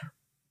up.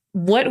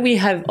 What we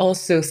have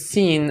also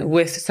seen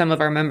with some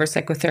of our member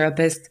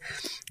psychotherapists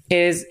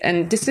is,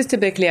 and this is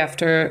typically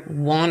after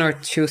 1 or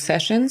 2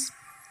 sessions,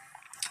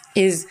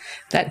 is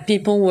that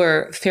people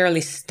were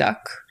fairly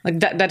stuck. Like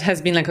that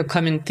has been like a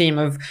common theme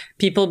of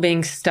people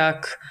being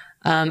stuck,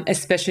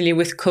 especially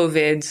with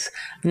COVID,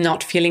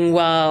 not feeling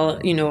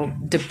well,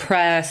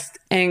 depressed,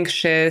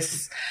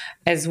 anxious,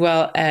 as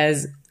well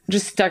as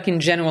just stuck in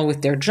general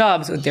with their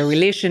jobs, with their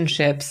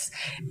relationships.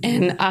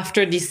 And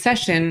after this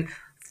session,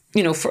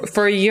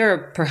 for a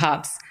year,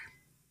 perhaps,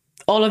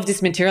 all of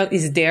this material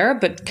is there,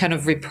 but kind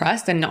of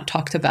repressed and not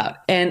talked about.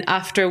 And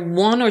after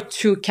 1 or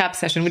 2 CAP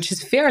sessions, which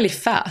is fairly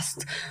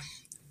fast,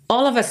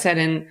 all of a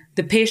sudden,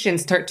 the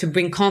patients start to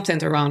bring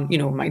content around,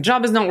 my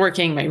job is not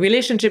working, my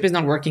relationship is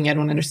not working, I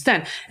don't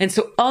understand. And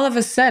so all of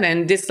a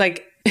sudden, this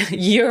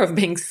year of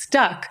being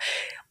stuck,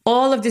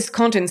 all of this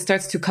content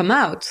starts to come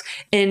out,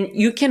 and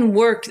you can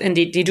work, and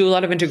they do a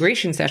lot of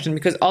integration sessions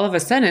because all of a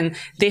sudden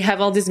they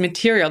have all this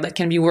material that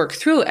can be worked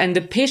through, and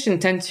the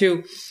patient tend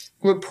to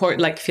report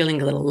feeling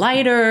a little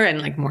lighter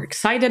and more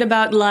excited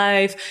about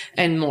life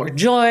and more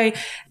joy.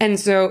 And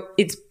so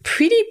it's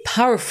pretty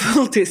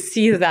powerful to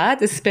see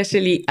that,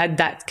 especially at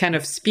that kind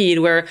of speed,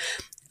 where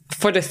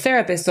for the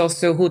therapists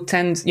also who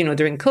tend,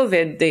 during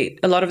COVID,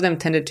 a lot of them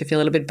tended to feel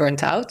a little bit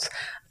burnt out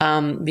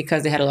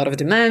because they had a lot of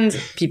demands.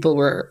 People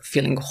were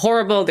feeling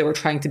horrible. They were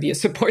trying to be a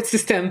support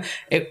system.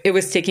 It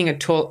was taking a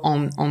toll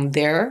on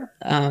their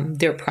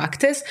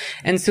practice.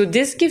 And so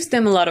this gives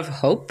them a lot of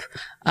hope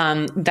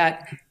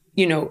that,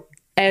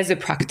 as a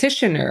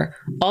practitioner,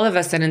 all of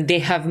a sudden they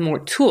have more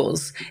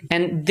tools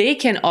and they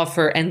can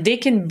offer and they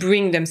can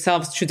bring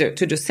themselves to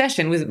the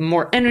session with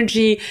more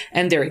energy,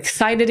 and they're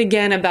excited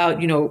again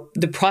about,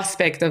 the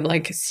prospect of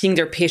seeing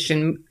their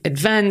patient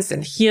advance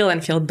and heal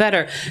and feel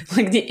better.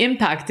 The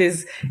impact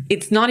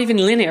it's not even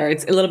linear.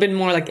 It's a little bit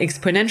more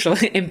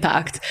exponential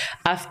impact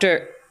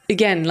after,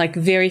 again,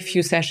 very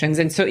few sessions.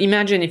 And so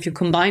imagine if you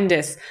combine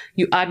this,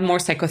 you add more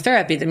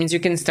psychotherapy, that means you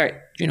can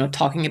start,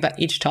 talking about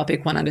each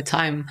topic one at a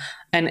time.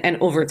 And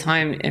over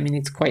time,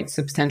 it's quite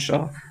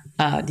substantial,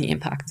 the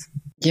impact.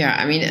 Yeah,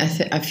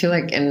 I feel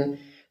like in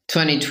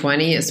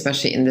 2020,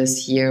 especially in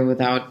this year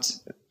without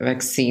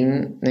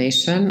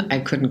vaccination, I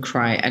couldn't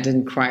cry. I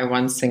didn't cry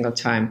one single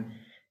time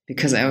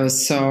because I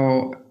was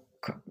so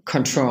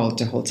controlled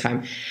the whole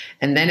time.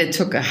 And then it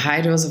took a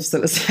high dose of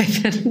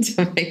psilocybin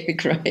to make me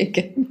cry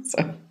again.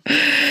 So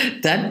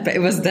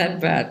it was that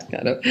bad,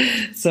 kind of.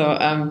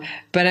 So,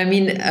 but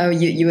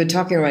you were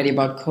talking already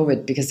about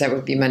COVID, because that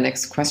would be my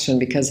next question,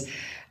 because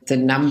the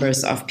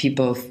numbers of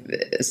people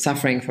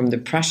suffering from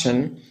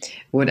depression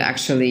would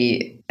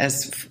actually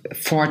as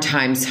 4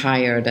 times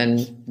higher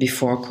than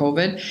before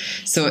COVID.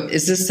 So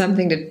is this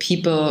something that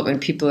when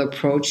people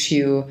approach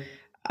you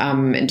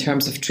in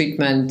terms of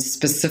treatment,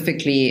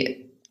 specifically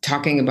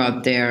talking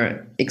about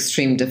their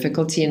extreme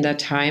difficulty in that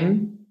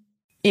time?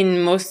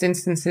 In most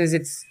instances,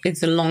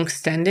 it's a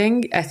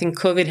long-standing. I think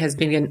COVID has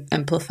been an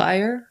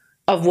amplifier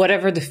of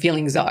whatever the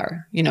feelings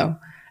are,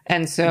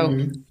 And so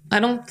I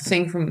don't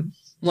think from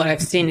what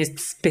I've seen is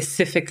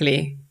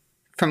specifically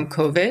from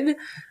COVID,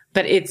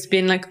 but it's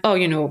been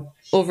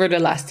over the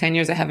last 10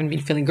 years, I haven't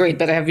been feeling great,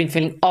 but I have been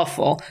feeling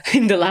awful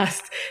in the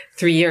last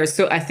 3 years.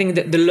 So I think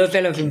that the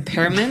level of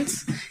impairment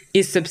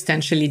is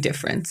substantially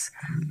different.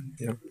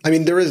 Yeah.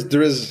 There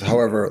is,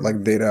 however,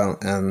 data,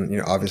 and,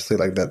 obviously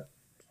that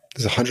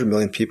there's 100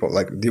 million people,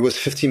 there was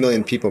 50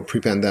 million people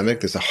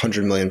pre-pandemic. There's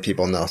 100 million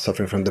people now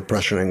suffering from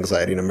depression and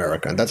anxiety in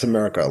America. And that's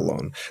America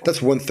alone. That's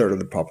 1/3 of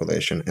the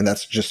population. And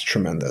that's just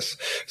tremendous.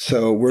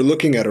 So we're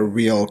looking at a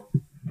real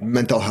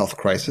mental health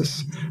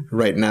crisis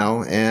right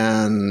now.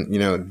 And,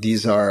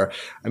 these are,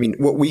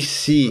 what we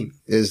see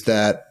is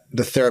that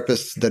the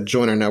therapists that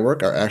join our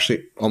network are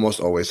actually almost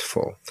always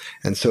full.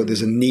 And so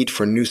there's a need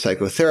for new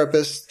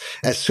psychotherapists.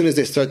 As soon as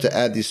they start to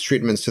add these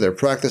treatments to their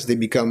practice, they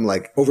become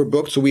like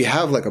overbooked. So we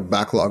have like a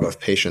backlog of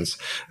patients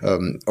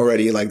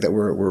already like that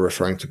we're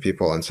referring to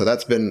people. And so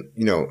that's been,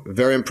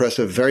 very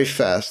impressive, very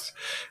fast.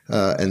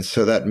 And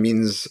so that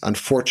means,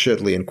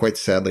 unfortunately and quite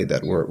sadly,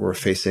 that we're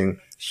facing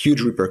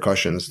huge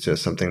repercussions to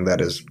something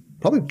that is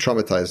probably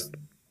traumatized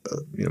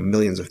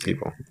millions of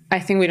people. I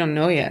think we don't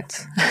know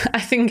yet. I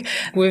think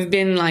we've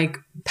been like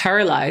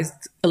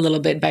paralyzed a little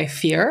bit by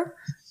fear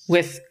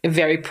with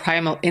very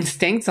primal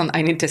instincts on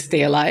I need to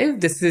stay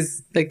alive. This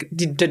is like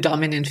the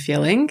dominant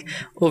feeling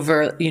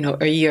over,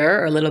 a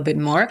year or a little bit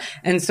more.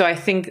 And so I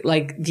think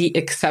like the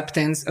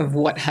acceptance of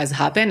what has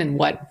happened and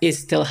what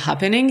is still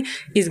happening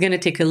is going to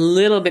take a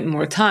little bit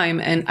more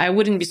time. And I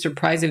wouldn't be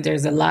surprised if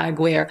there's a lag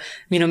where,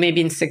 maybe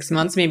in 6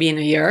 months, maybe in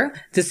a year,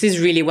 this is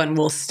really when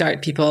we'll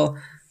start people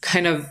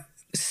kind of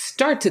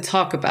start to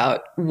talk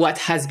about what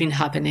has been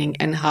happening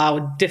and how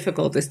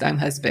difficult this time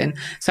has been.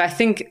 So I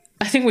think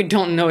we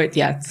don't know it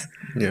yet.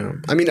 Yeah.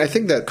 I mean, I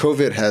think that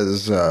COVID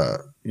has,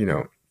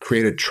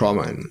 created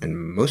trauma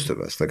in most of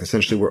us. Like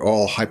essentially we're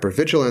all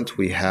hypervigilant.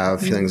 We have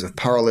feelings of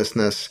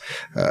powerlessness.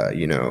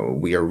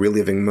 We are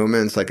reliving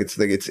moments. Like there's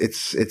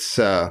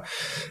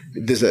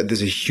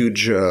a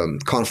huge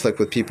conflict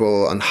with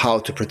people on how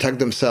to protect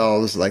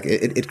themselves. Like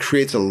it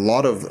creates a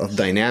lot of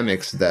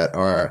dynamics that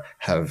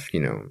have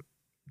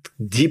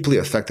deeply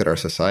affected our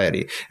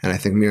society. And I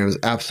think Miriam is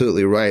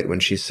absolutely right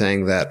when she's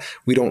saying that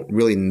we don't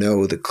really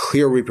know the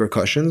clear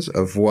repercussions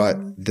of what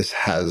this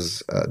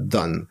has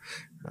done,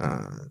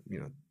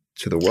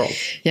 to the world.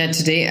 Yeah,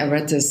 today I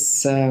read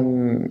this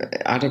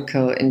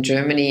article in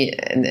Germany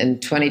in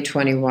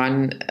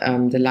 2021.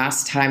 The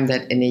last time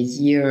that in a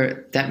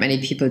year that many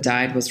people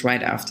died was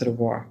right after the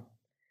war.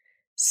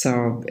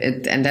 So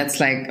and that's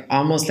like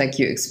almost like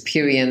you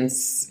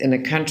experience in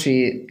a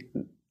country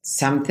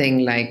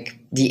something like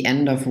the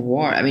end of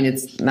war. I mean,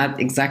 it's not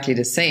exactly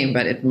the same,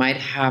 but it might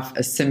have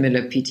a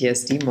similar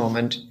PTSD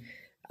moment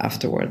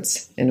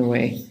afterwards in a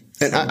way.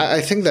 And I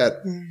think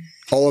that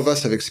all of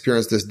us have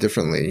experienced this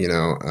differently.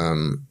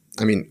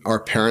 I mean, our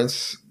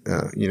parents,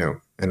 and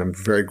I'm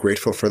very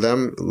grateful for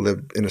them,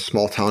 lived in a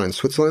small town in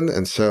Switzerland.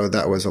 And so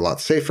that was a lot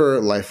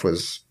safer. Life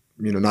was,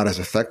 not as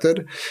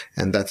affected.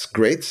 And that's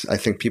great. I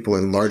think people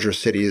in larger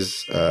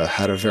cities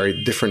had a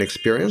very different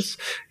experience.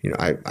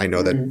 I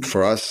know that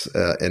for us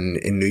in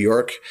New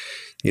York,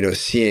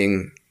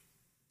 seeing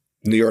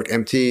New York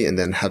empty and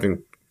then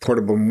having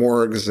portable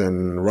morgues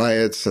and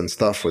riots and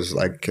stuff was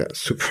like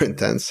super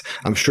intense.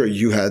 I'm sure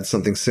you had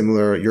something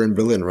similar. You're in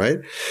Berlin, right?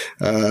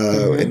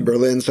 In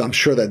Berlin. So I'm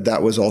sure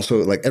that was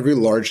also like every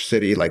large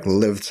city like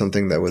lived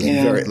something that was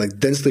very like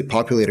densely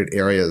populated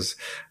areas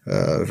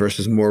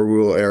versus more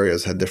rural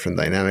areas had different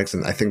dynamics.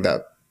 And I think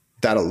that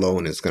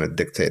alone is going to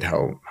dictate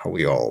how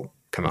we all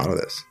come out of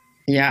this.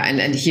 Yeah.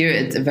 And here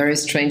it's a very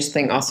strange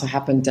thing also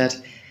happened that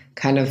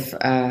kind of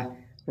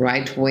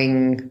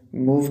right-wing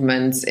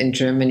movements in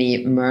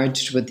Germany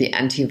merged with the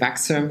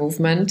anti-vaxxer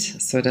movement.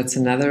 So that's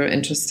another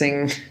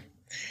interesting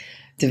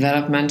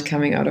development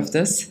coming out of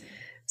this.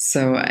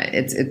 So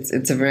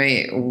it's a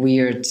very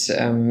weird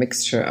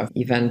mixture of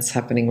events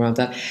happening around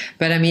that.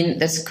 But I mean,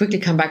 let's quickly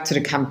come back to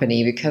the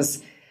company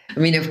because, I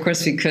mean, of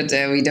course we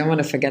don't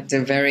want to forget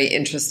the very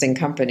interesting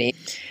company.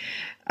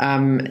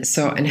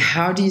 And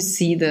how do you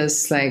see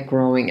this like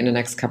growing in the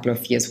next couple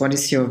of years? What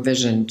is your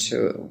vision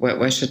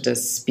where should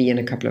this be in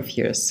a couple of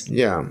years?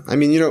 Yeah. I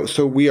mean,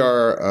 so we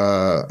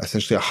are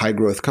essentially a high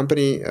growth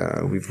company.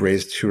 We've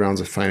raised 2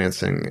 rounds of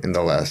financing in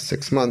the last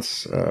 6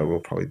 months. We'll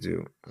probably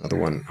do another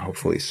one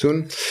hopefully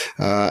soon.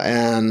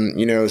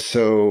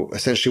 So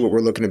essentially what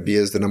we're looking to be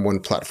is the number 1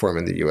 platform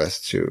in the US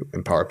to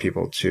empower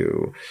people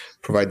to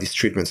provide these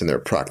treatments in their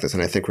practice.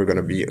 And I think we're going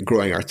to be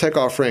growing our tech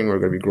offering. We're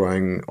going to be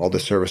growing all the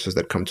services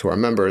that come to our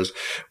members.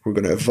 We're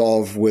going to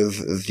evolve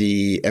with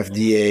the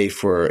FDA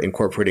for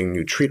incorporating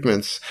new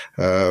treatments.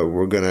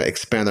 We're going to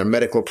expand our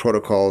medical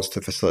protocols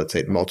to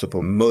facilitate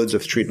multiple modes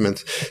of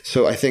treatment.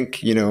 So I think,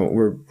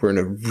 we're in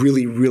a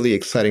really, really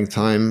exciting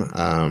time.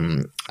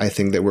 I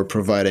think that we're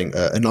providing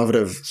an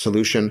innovative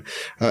solution.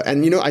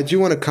 I do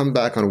want to come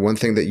back on one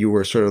thing that you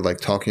were sort of like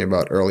talking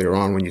about earlier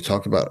on when you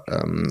talked about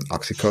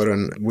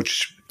oxycodone,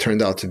 which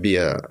turned out to be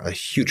a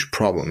huge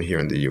problem here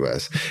in the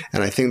US.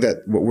 And I think that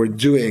what we're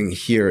doing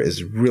here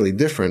is really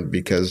different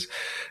because,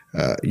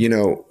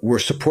 we're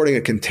supporting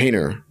a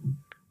container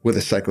with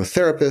a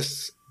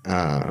psychotherapist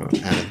and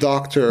a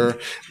doctor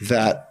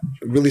that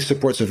really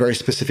supports a very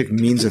specific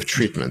means of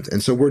treatment.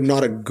 And so we're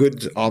not a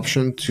good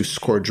option to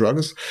score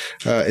drugs.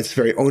 It's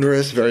very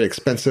onerous, very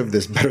expensive.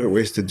 There's better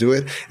ways to do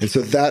it. And so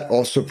that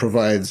also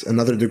provides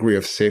another degree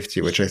of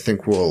safety, which I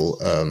think will,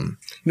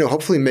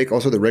 hopefully make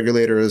also the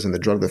regulators and the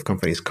drug dev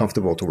companies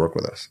comfortable to work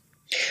with us.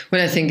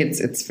 Well, I think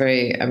it's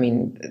very, I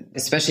mean,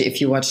 especially if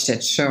you watch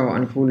that show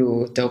on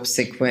Hulu, Dope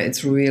Sick, where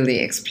it's really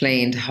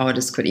explained how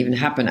this could even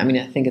happen. I mean,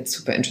 I think it's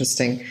super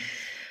interesting.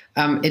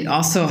 It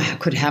also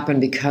could happen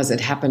because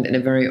it happened in a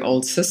very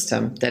old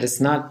system that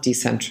is not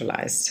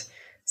decentralized.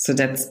 So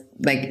that's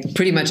like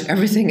pretty much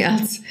everything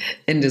else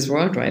in this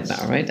world right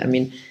now, right? I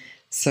mean,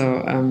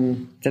 so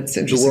that's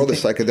interesting. The world of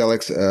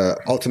psychedelics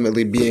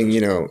ultimately being,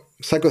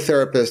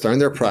 psychotherapists are in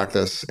their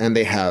practice and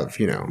they have,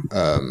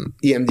 EMDR,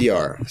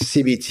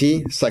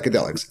 CBT,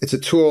 psychedelics. It's a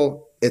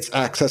tool. It's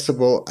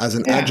accessible as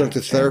an adjunct to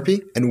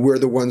therapy, and we're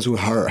the ones who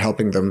are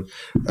helping them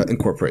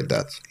incorporate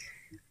that.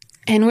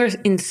 And we're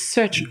in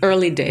such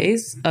early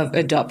days of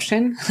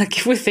adoption. Like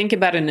if we think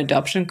about an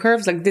adoption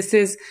curve, like this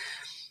is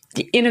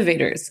the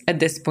innovators at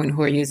this point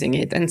who are using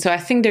it. And so I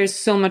think there's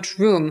so much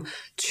room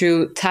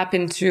to tap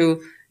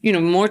into,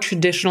 more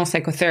traditional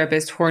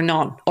psychotherapists who are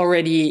not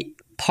already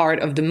part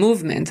of the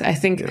movement. I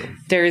think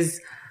there's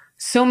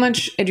so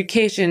much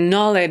education,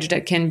 knowledge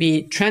that can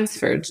be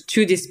transferred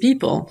to these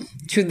people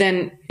to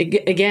then,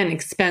 again,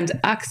 expand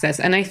access.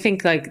 And I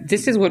think like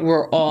this is what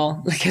we're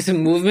all like as a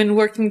movement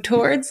working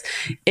towards,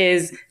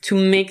 is to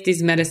make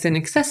this medicine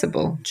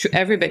accessible to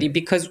everybody,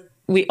 because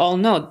we all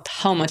know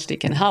how much they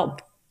can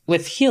help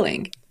with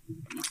healing.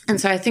 And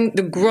so I think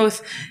the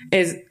growth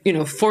is,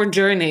 for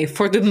Journey,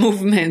 for the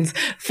movement,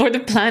 for the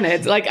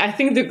planet. Like I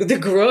think the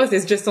growth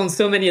is just on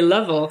so many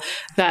levels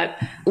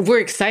that we're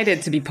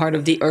excited to be part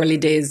of the early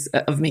days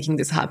of making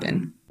this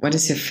happen. What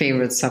is your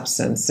favorite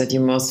substance that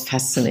you're most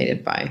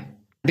fascinated by?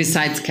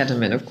 Besides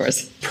ketamine, of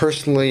course.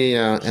 Personally,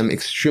 I'm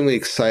extremely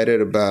excited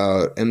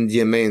about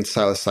MDMA and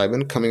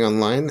psilocybin coming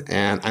online.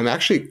 And I'm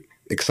actually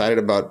excited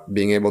about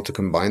being able to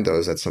combine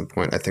those at some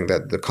point. I think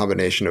that the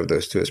combination of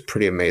those two is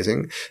pretty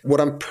amazing. What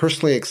I'm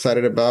personally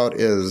excited about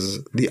is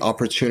the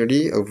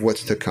opportunity of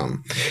what's to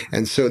come.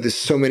 And so there's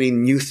so many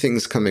new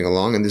things coming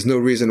along, and there's no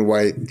reason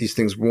why these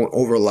things won't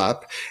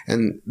overlap.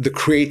 And the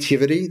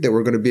creativity that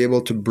we're going to be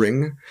able to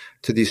bring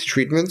to these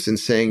treatments and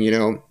saying,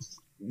 MDMA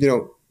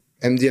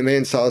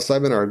and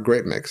psilocybin are a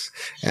great mix.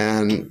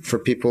 And for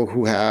people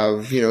who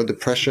have,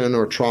 depression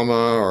or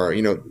trauma or,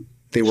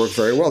 they work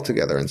very well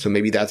together. And so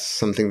maybe that's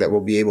something that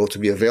will be able to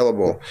be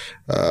available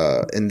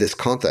in this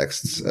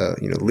context,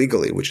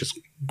 legally, which is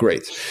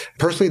great.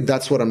 Personally,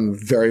 that's what I'm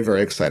very,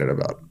 very excited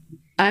about.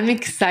 I'm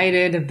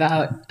excited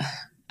about,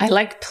 I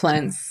like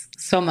plants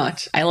so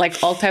much. I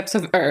like all types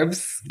of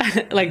herbs,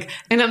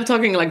 and I'm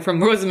talking like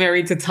from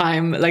rosemary to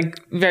thyme, like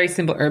very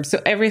simple herbs.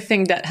 So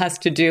everything that has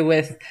to do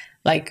with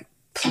like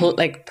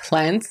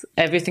plants,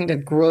 everything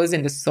that grows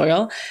in the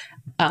soil.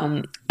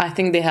 I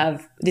think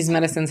these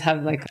medicines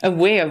have like a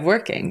way of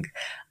working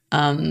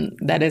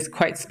that is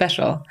quite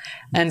special.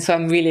 And so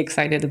I'm really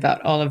excited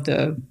about all of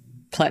the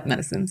plant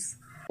medicines.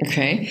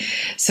 Okay.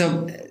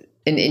 So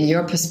in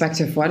your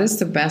perspective, what is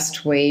the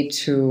best way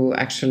to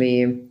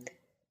actually, I'm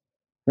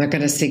not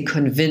going to say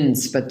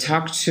convince, but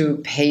talk to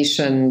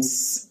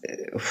patients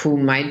who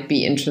might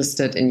be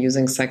interested in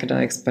using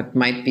psychedelics, but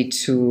might be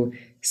too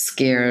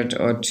scared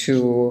or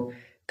too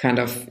kind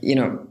of,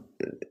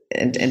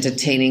 and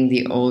entertaining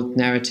the old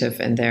narrative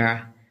in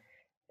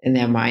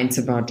their minds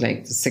about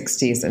like the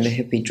 60s and the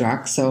hippie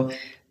drug. So,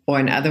 or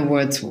in other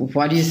words,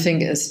 what do you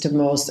think is the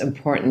most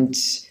important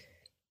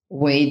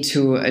way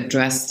to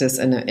address this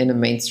in a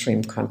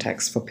mainstream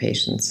context for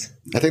patients?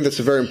 I think that's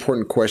a very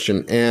important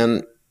question.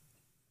 And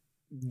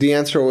the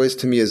answer always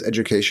to me is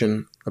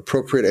education,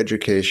 appropriate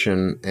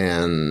education,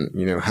 and,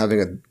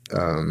 having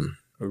a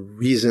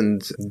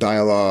reasoned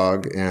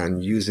dialogue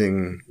and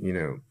using,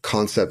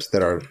 concepts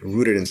that are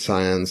rooted in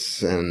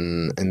science,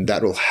 and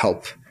that will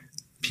help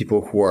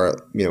people who are,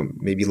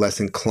 maybe less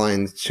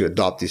inclined to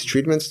adopt these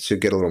treatments to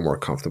get a little more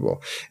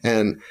comfortable.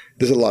 And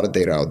there's a lot of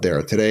data out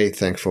there today,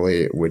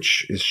 thankfully,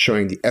 which is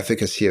showing the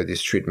efficacy of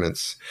these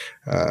treatments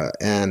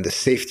and the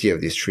safety of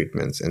these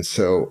treatments. And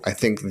so I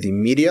think the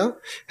media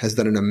has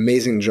done an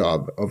amazing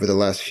job over the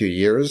last few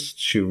years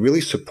to really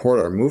support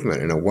our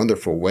movement in a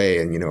wonderful way.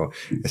 And,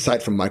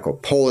 aside from Michael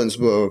Pollan's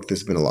book,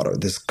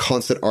 there's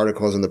constant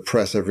articles in the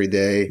press every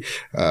day.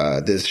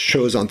 There's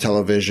shows on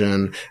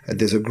television.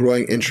 There's a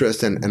growing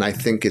interest. And I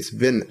think it's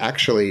been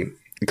actually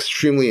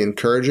extremely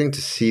encouraging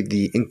to see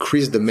the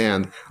increased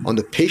demand on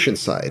the patient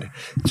side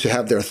to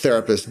have their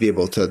therapist be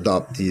able to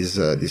adopt these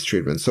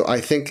treatments. So I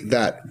think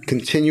that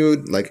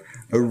continued, like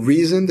a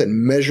reasoned and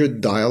measured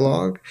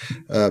dialogue,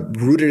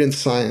 rooted in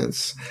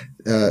science,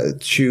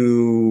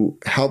 to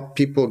help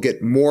people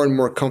get more and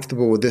more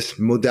comfortable with this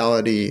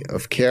modality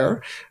of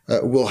care,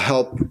 will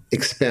help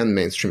expand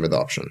mainstream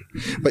adoption.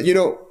 But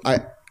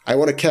I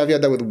want to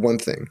caveat that with one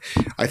thing.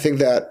 I think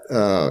that,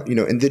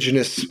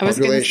 indigenous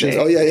populations,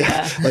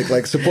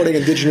 like supporting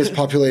indigenous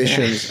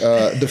populations,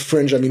 the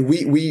fringe. I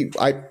mean,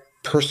 I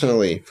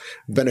personally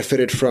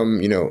benefited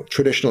from,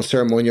 traditional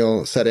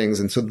ceremonial settings.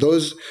 And so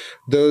those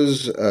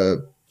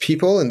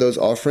people and those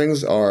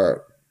offerings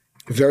are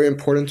very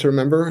important to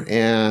remember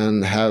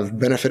and have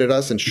benefited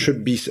us and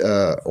should be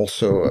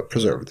also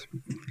preserved.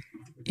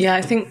 Yeah,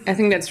 I think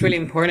that's really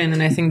important.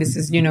 And I think this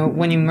is,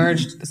 when you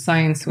merge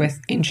science with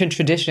ancient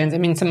traditions, I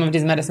mean, some of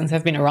these medicines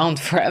have been around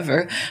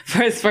forever,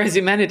 for as far as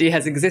humanity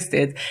has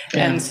existed.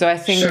 Yeah, and so I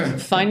think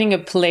finding a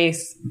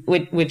place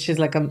which is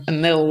like a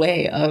middle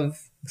way of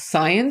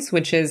science,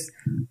 which is,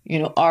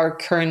 our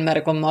current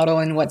medical model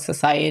and what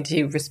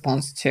society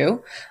responds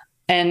to,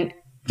 and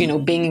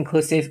being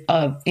inclusive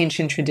of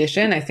ancient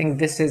tradition. I think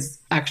this is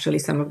actually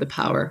some of the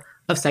power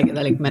of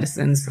psychedelic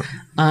medicines,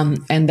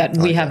 and that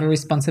we have a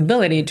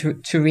responsibility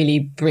to really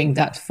bring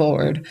that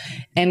forward.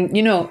 And,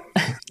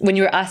 when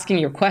you were asking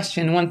your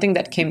question, one thing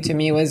that came to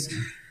me was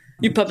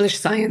you publish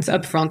science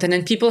up front, and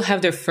then people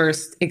have their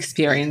first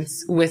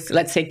experience with,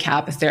 let's say,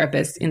 CAP, a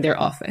therapist in their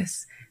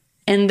office.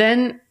 And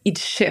then it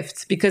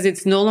shifts because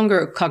it's no longer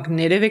a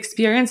cognitive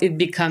experience. It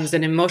becomes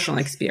an emotional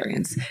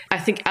experience. I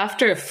think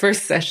after a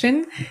first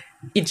session,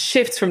 it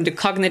shifts from the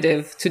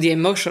cognitive to the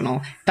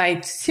emotional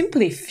by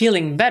simply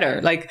feeling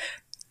better. Like,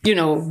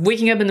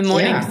 waking up in the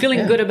morning,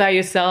 feeling good about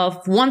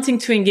yourself, wanting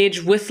to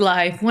engage with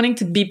life, wanting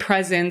to be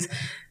present.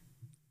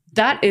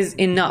 That is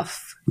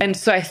enough. And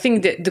so I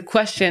think that the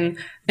question,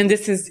 and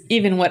this is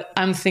even what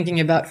I'm thinking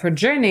about for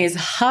Journey, is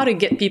how to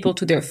get people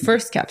to their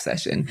first CAP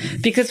session.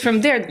 Because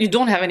from there, you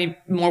don't have any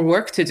more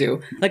work to do.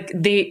 Like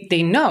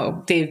they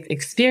know, they've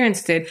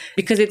experienced it,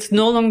 because it's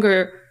no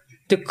longer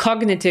the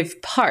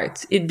cognitive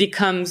part.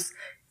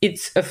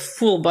 It's a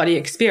full body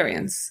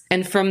experience.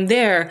 And from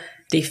there,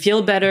 they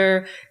feel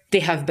better. They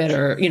have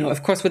better,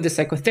 of course, with the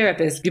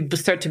psychotherapist, you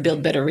start to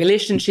build better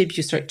relationships.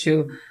 You start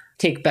to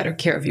take better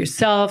care of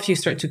yourself. You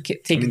start to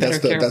take better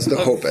care of... That's the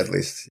hope, at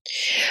least.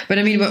 But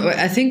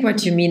I think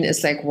what you mean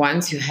is like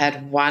once you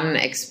had one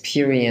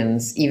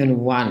experience, even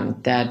one,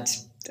 that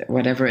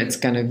whatever it's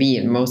going to be,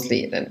 and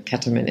mostly then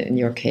ketamine in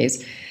your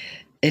case,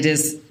 it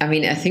is,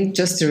 I think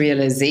just the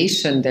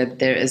realization that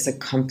there is a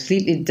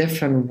completely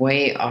different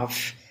way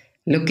of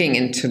looking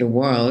into the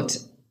world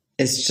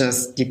is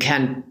just, you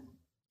can't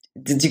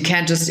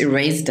just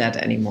erase that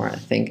anymore, I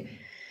think.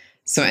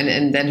 So,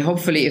 and then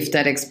hopefully if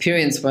that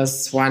experience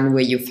was one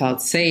where you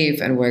felt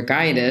safe and were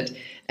guided,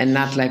 and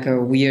not like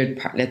a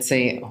weird, let's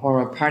say,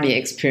 horror party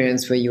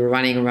experience where you were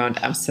running around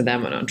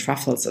Amsterdam and on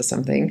truffles or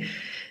something.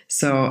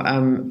 So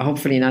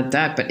hopefully not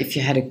that. But if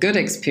you had a good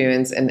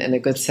experience and a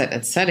good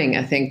setting,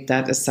 I think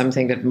that is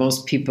something that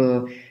most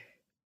people,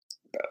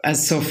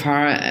 as so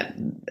far,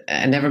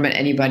 I never met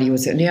anybody who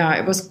said, yeah,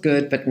 it was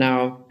good, but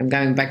now I'm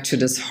going back to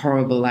this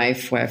horrible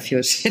life where I feel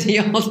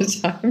shitty all the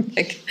time.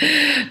 Like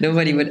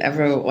nobody would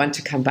ever want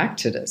to come back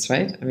to this,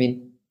 right?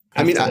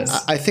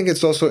 I think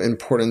it's also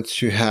important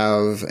to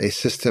have a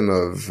system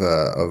of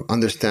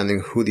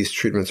understanding who these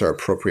treatments are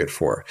appropriate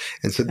for.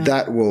 And so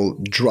that will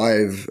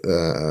drive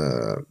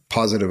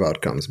positive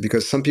outcomes,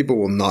 because some people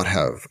will not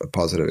have a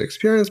positive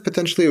experience.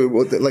 Potentially,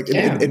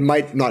 it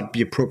might not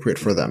be appropriate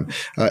for them.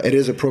 It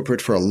is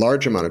appropriate for a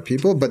large amount of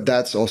people, but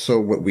that's also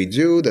what we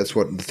do. That's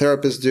what the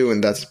therapists do.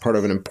 And that's part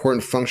of an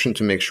important function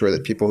to make sure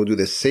that people who do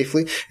this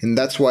safely. And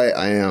that's why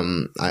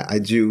I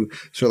do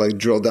sort of like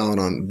drill down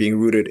on being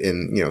rooted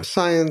in,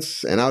 science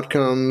and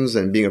outcomes,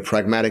 and being a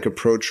pragmatic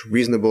approach,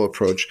 reasonable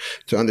approach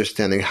to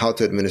understanding how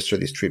to administer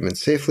these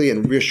treatments safely,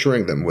 and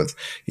reassuring them with,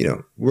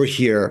 we're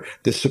here,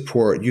 this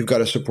support, you've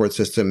got a support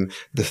system.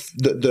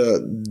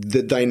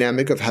 The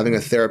dynamic of having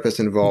a therapist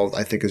involved,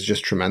 I think, is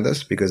just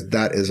tremendous, because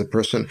that is a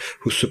person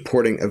who's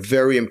supporting a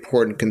very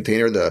important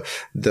container.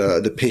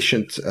 The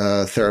patient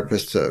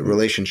therapist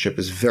relationship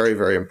is very,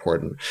 very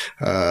important.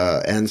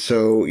 And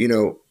so,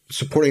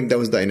 supporting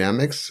those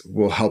dynamics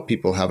will help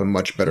people have a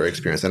much better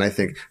experience. And I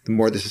think the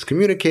more this is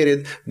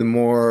communicated, the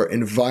more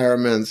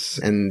environments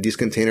and these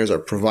containers are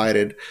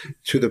provided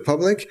to the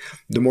public,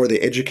 the more they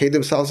educate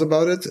themselves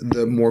about it,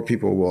 the more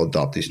people will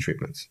adopt these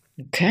treatments.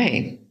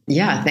 Okay.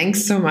 Yeah.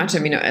 Thanks so much.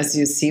 As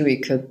you see,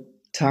 we could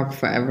talk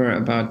forever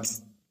about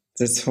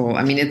this whole,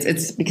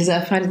 it's because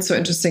I find it so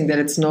interesting that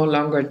it's no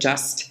longer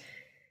just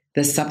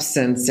the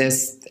substance.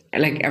 There's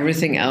like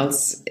everything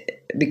else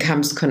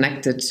becomes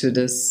connected to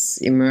this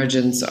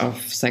emergence of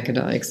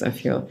psychedelics, I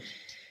feel,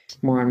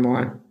 more and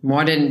more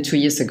than 2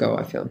 years ago,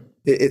 I feel.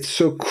 It's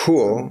so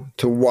cool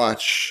to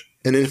watch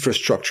an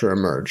infrastructure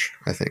emerge,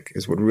 I think,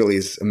 is what really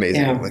is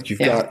amazing. Yeah. Like you've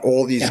got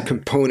all these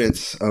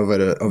components of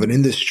an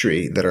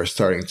industry that are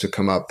starting to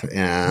come up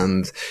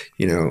and,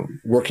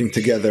 working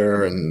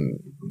together. And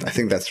I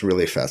think that's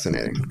really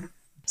fascinating.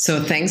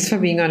 So thanks for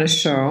being on a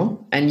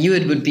show. I knew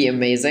it would be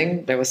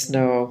amazing. There was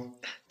no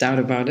doubt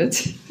about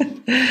it.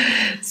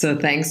 So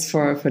thanks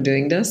for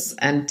doing this,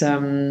 and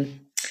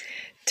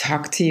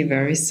talk to you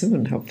very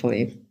soon,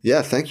 hopefully.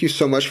 Yeah, thank you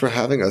so much for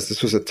having us.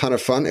 This was a ton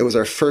of fun. It was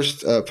our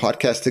first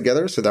podcast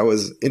together, so that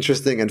was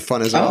interesting and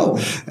fun as well.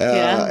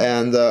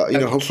 And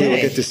hopefully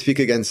we'll get to speak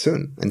again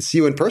soon and see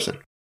you in person.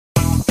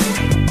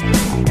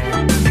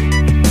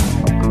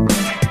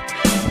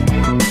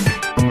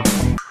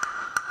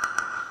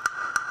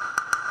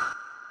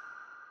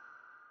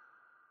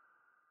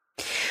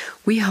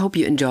 We hope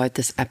you enjoyed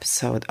this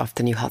episode of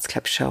the New Health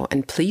Club Show,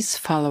 and please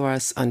follow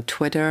us on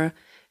Twitter,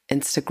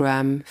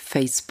 Instagram,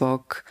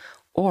 Facebook,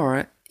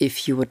 or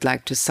if you would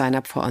like to sign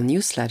up for our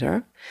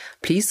newsletter,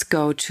 please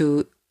go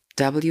to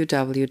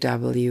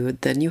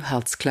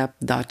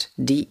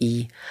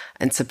www.thenewhealthclub.de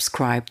and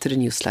subscribe to the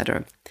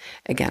newsletter.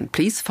 Again,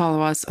 please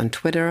follow us on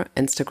Twitter,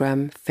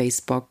 Instagram,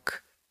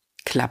 Facebook,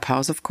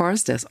 Clubhouse, of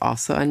course. There's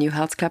also a New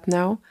Health Club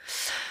now.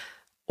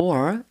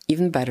 Or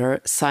even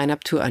better, sign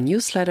up to our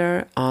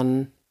newsletter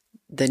on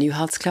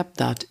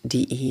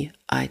thenewhealthclub.de.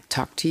 I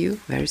talk to you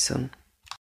very soon.